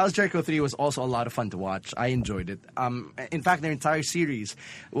 But Styles Jericho 3 was also a lot of fun to watch. I enjoyed it. In fact, their entire series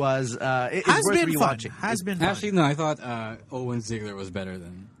was it's Has worth been fun. rewatching. Has been fun. Actually, no, I thought Owen Ziggler was better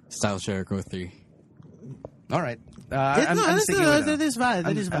than Styles Jericho 3. All right. I'm sticking with that is valid.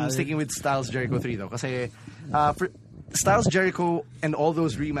 That is I'm valid. sticking with Styles Jericho 3 though. Kasi for Styles Jericho and all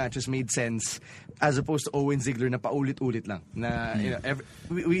those rematches made sense as opposed to Owen Ziggler na paulit-ulit lang. Na,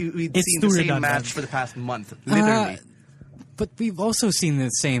 we'd It's seen too the same redundant. match for the past month. Literally. But we've also seen the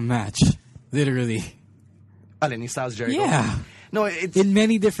same match, literally. Alin, yung Styles Jericho? Yeah. No, it's In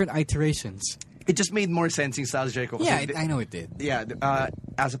many different iterations. it just made more sense in Styles Jericho. kasi Yeah, I know it did. Yeah,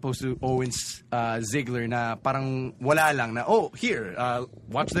 as opposed to Owens Ziggler na parang wala lang na, here,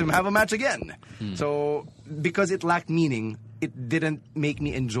 watch them have a match again. So, because it lacked meaning, it didn't make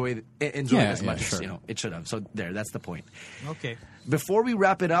me enjoy it as much as it should have. So that's the point. Okay. Before we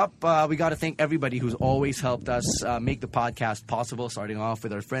wrap it up, we got to thank everybody who's always helped us make the podcast possible. Starting off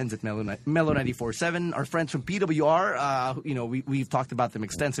with our friends at Mellow 94.7, our friends from PWR. We've talked about them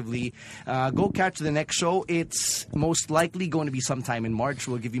extensively. Go catch the next show. It's most likely going to be sometime in March.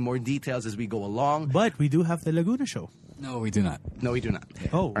 We'll give you more details as we go along. But we do have the Laguna show. No, we do not. No, we do not.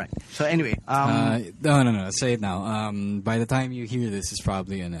 Oh. All right. So anyway. No. Say it now. By the time you hear this, it's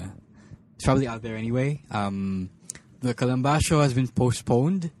probably out there anyway. The Calamba show has been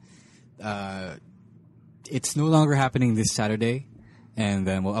postponed. It's no longer happening this Saturday, and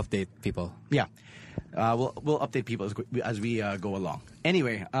then we'll update people. Yeah. We'll update people as we go along.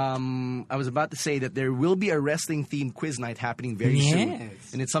 Anyway, I was about to say that there will be a wrestling-themed quiz night happening very soon.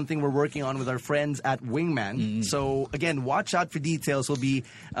 And it's something we're working on with our friends at Wingman. So, again, watch out for details. We'll be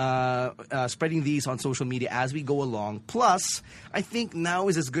spreading these on social media as we go along. Plus, I think now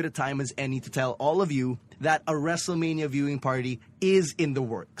is as good a time as any to tell all of you that a WrestleMania viewing party is in the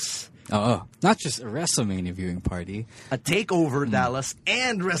works. Oh, not just a WrestleMania viewing party. A TakeOver Dallas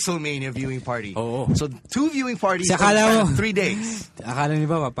and WrestleMania viewing party. Oh. So 2 viewing parties Akala in 3 days. Akala niyo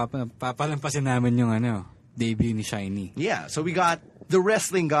ba papalampasin namin yung debut ni Shiny? Yeah, so we got the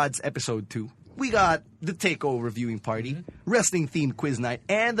Wrestling Gods episode 2. We got the TakeOver viewing party, wrestling-themed quiz night,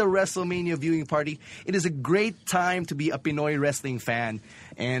 and the WrestleMania viewing party. It is a great time to be a Pinoy wrestling fan,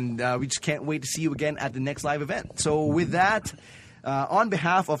 and we just can't wait to see you again at the next live event. So with that, on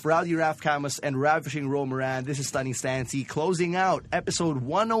behalf of Rowdy Raf Camus and Ravishing Romaran, this is Stunning Stancy closing out episode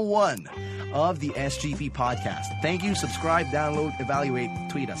 101 of the SGP podcast. Thank you. Subscribe, download, evaluate,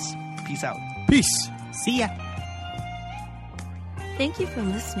 tweet us. Peace out. Peace. See ya. Thank you for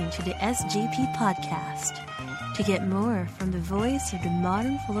listening to the SGP podcast. To get more from the voice of the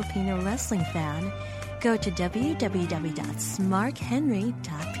modern Filipino wrestling fan, go to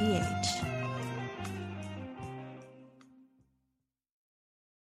www.smarkhenry.ph.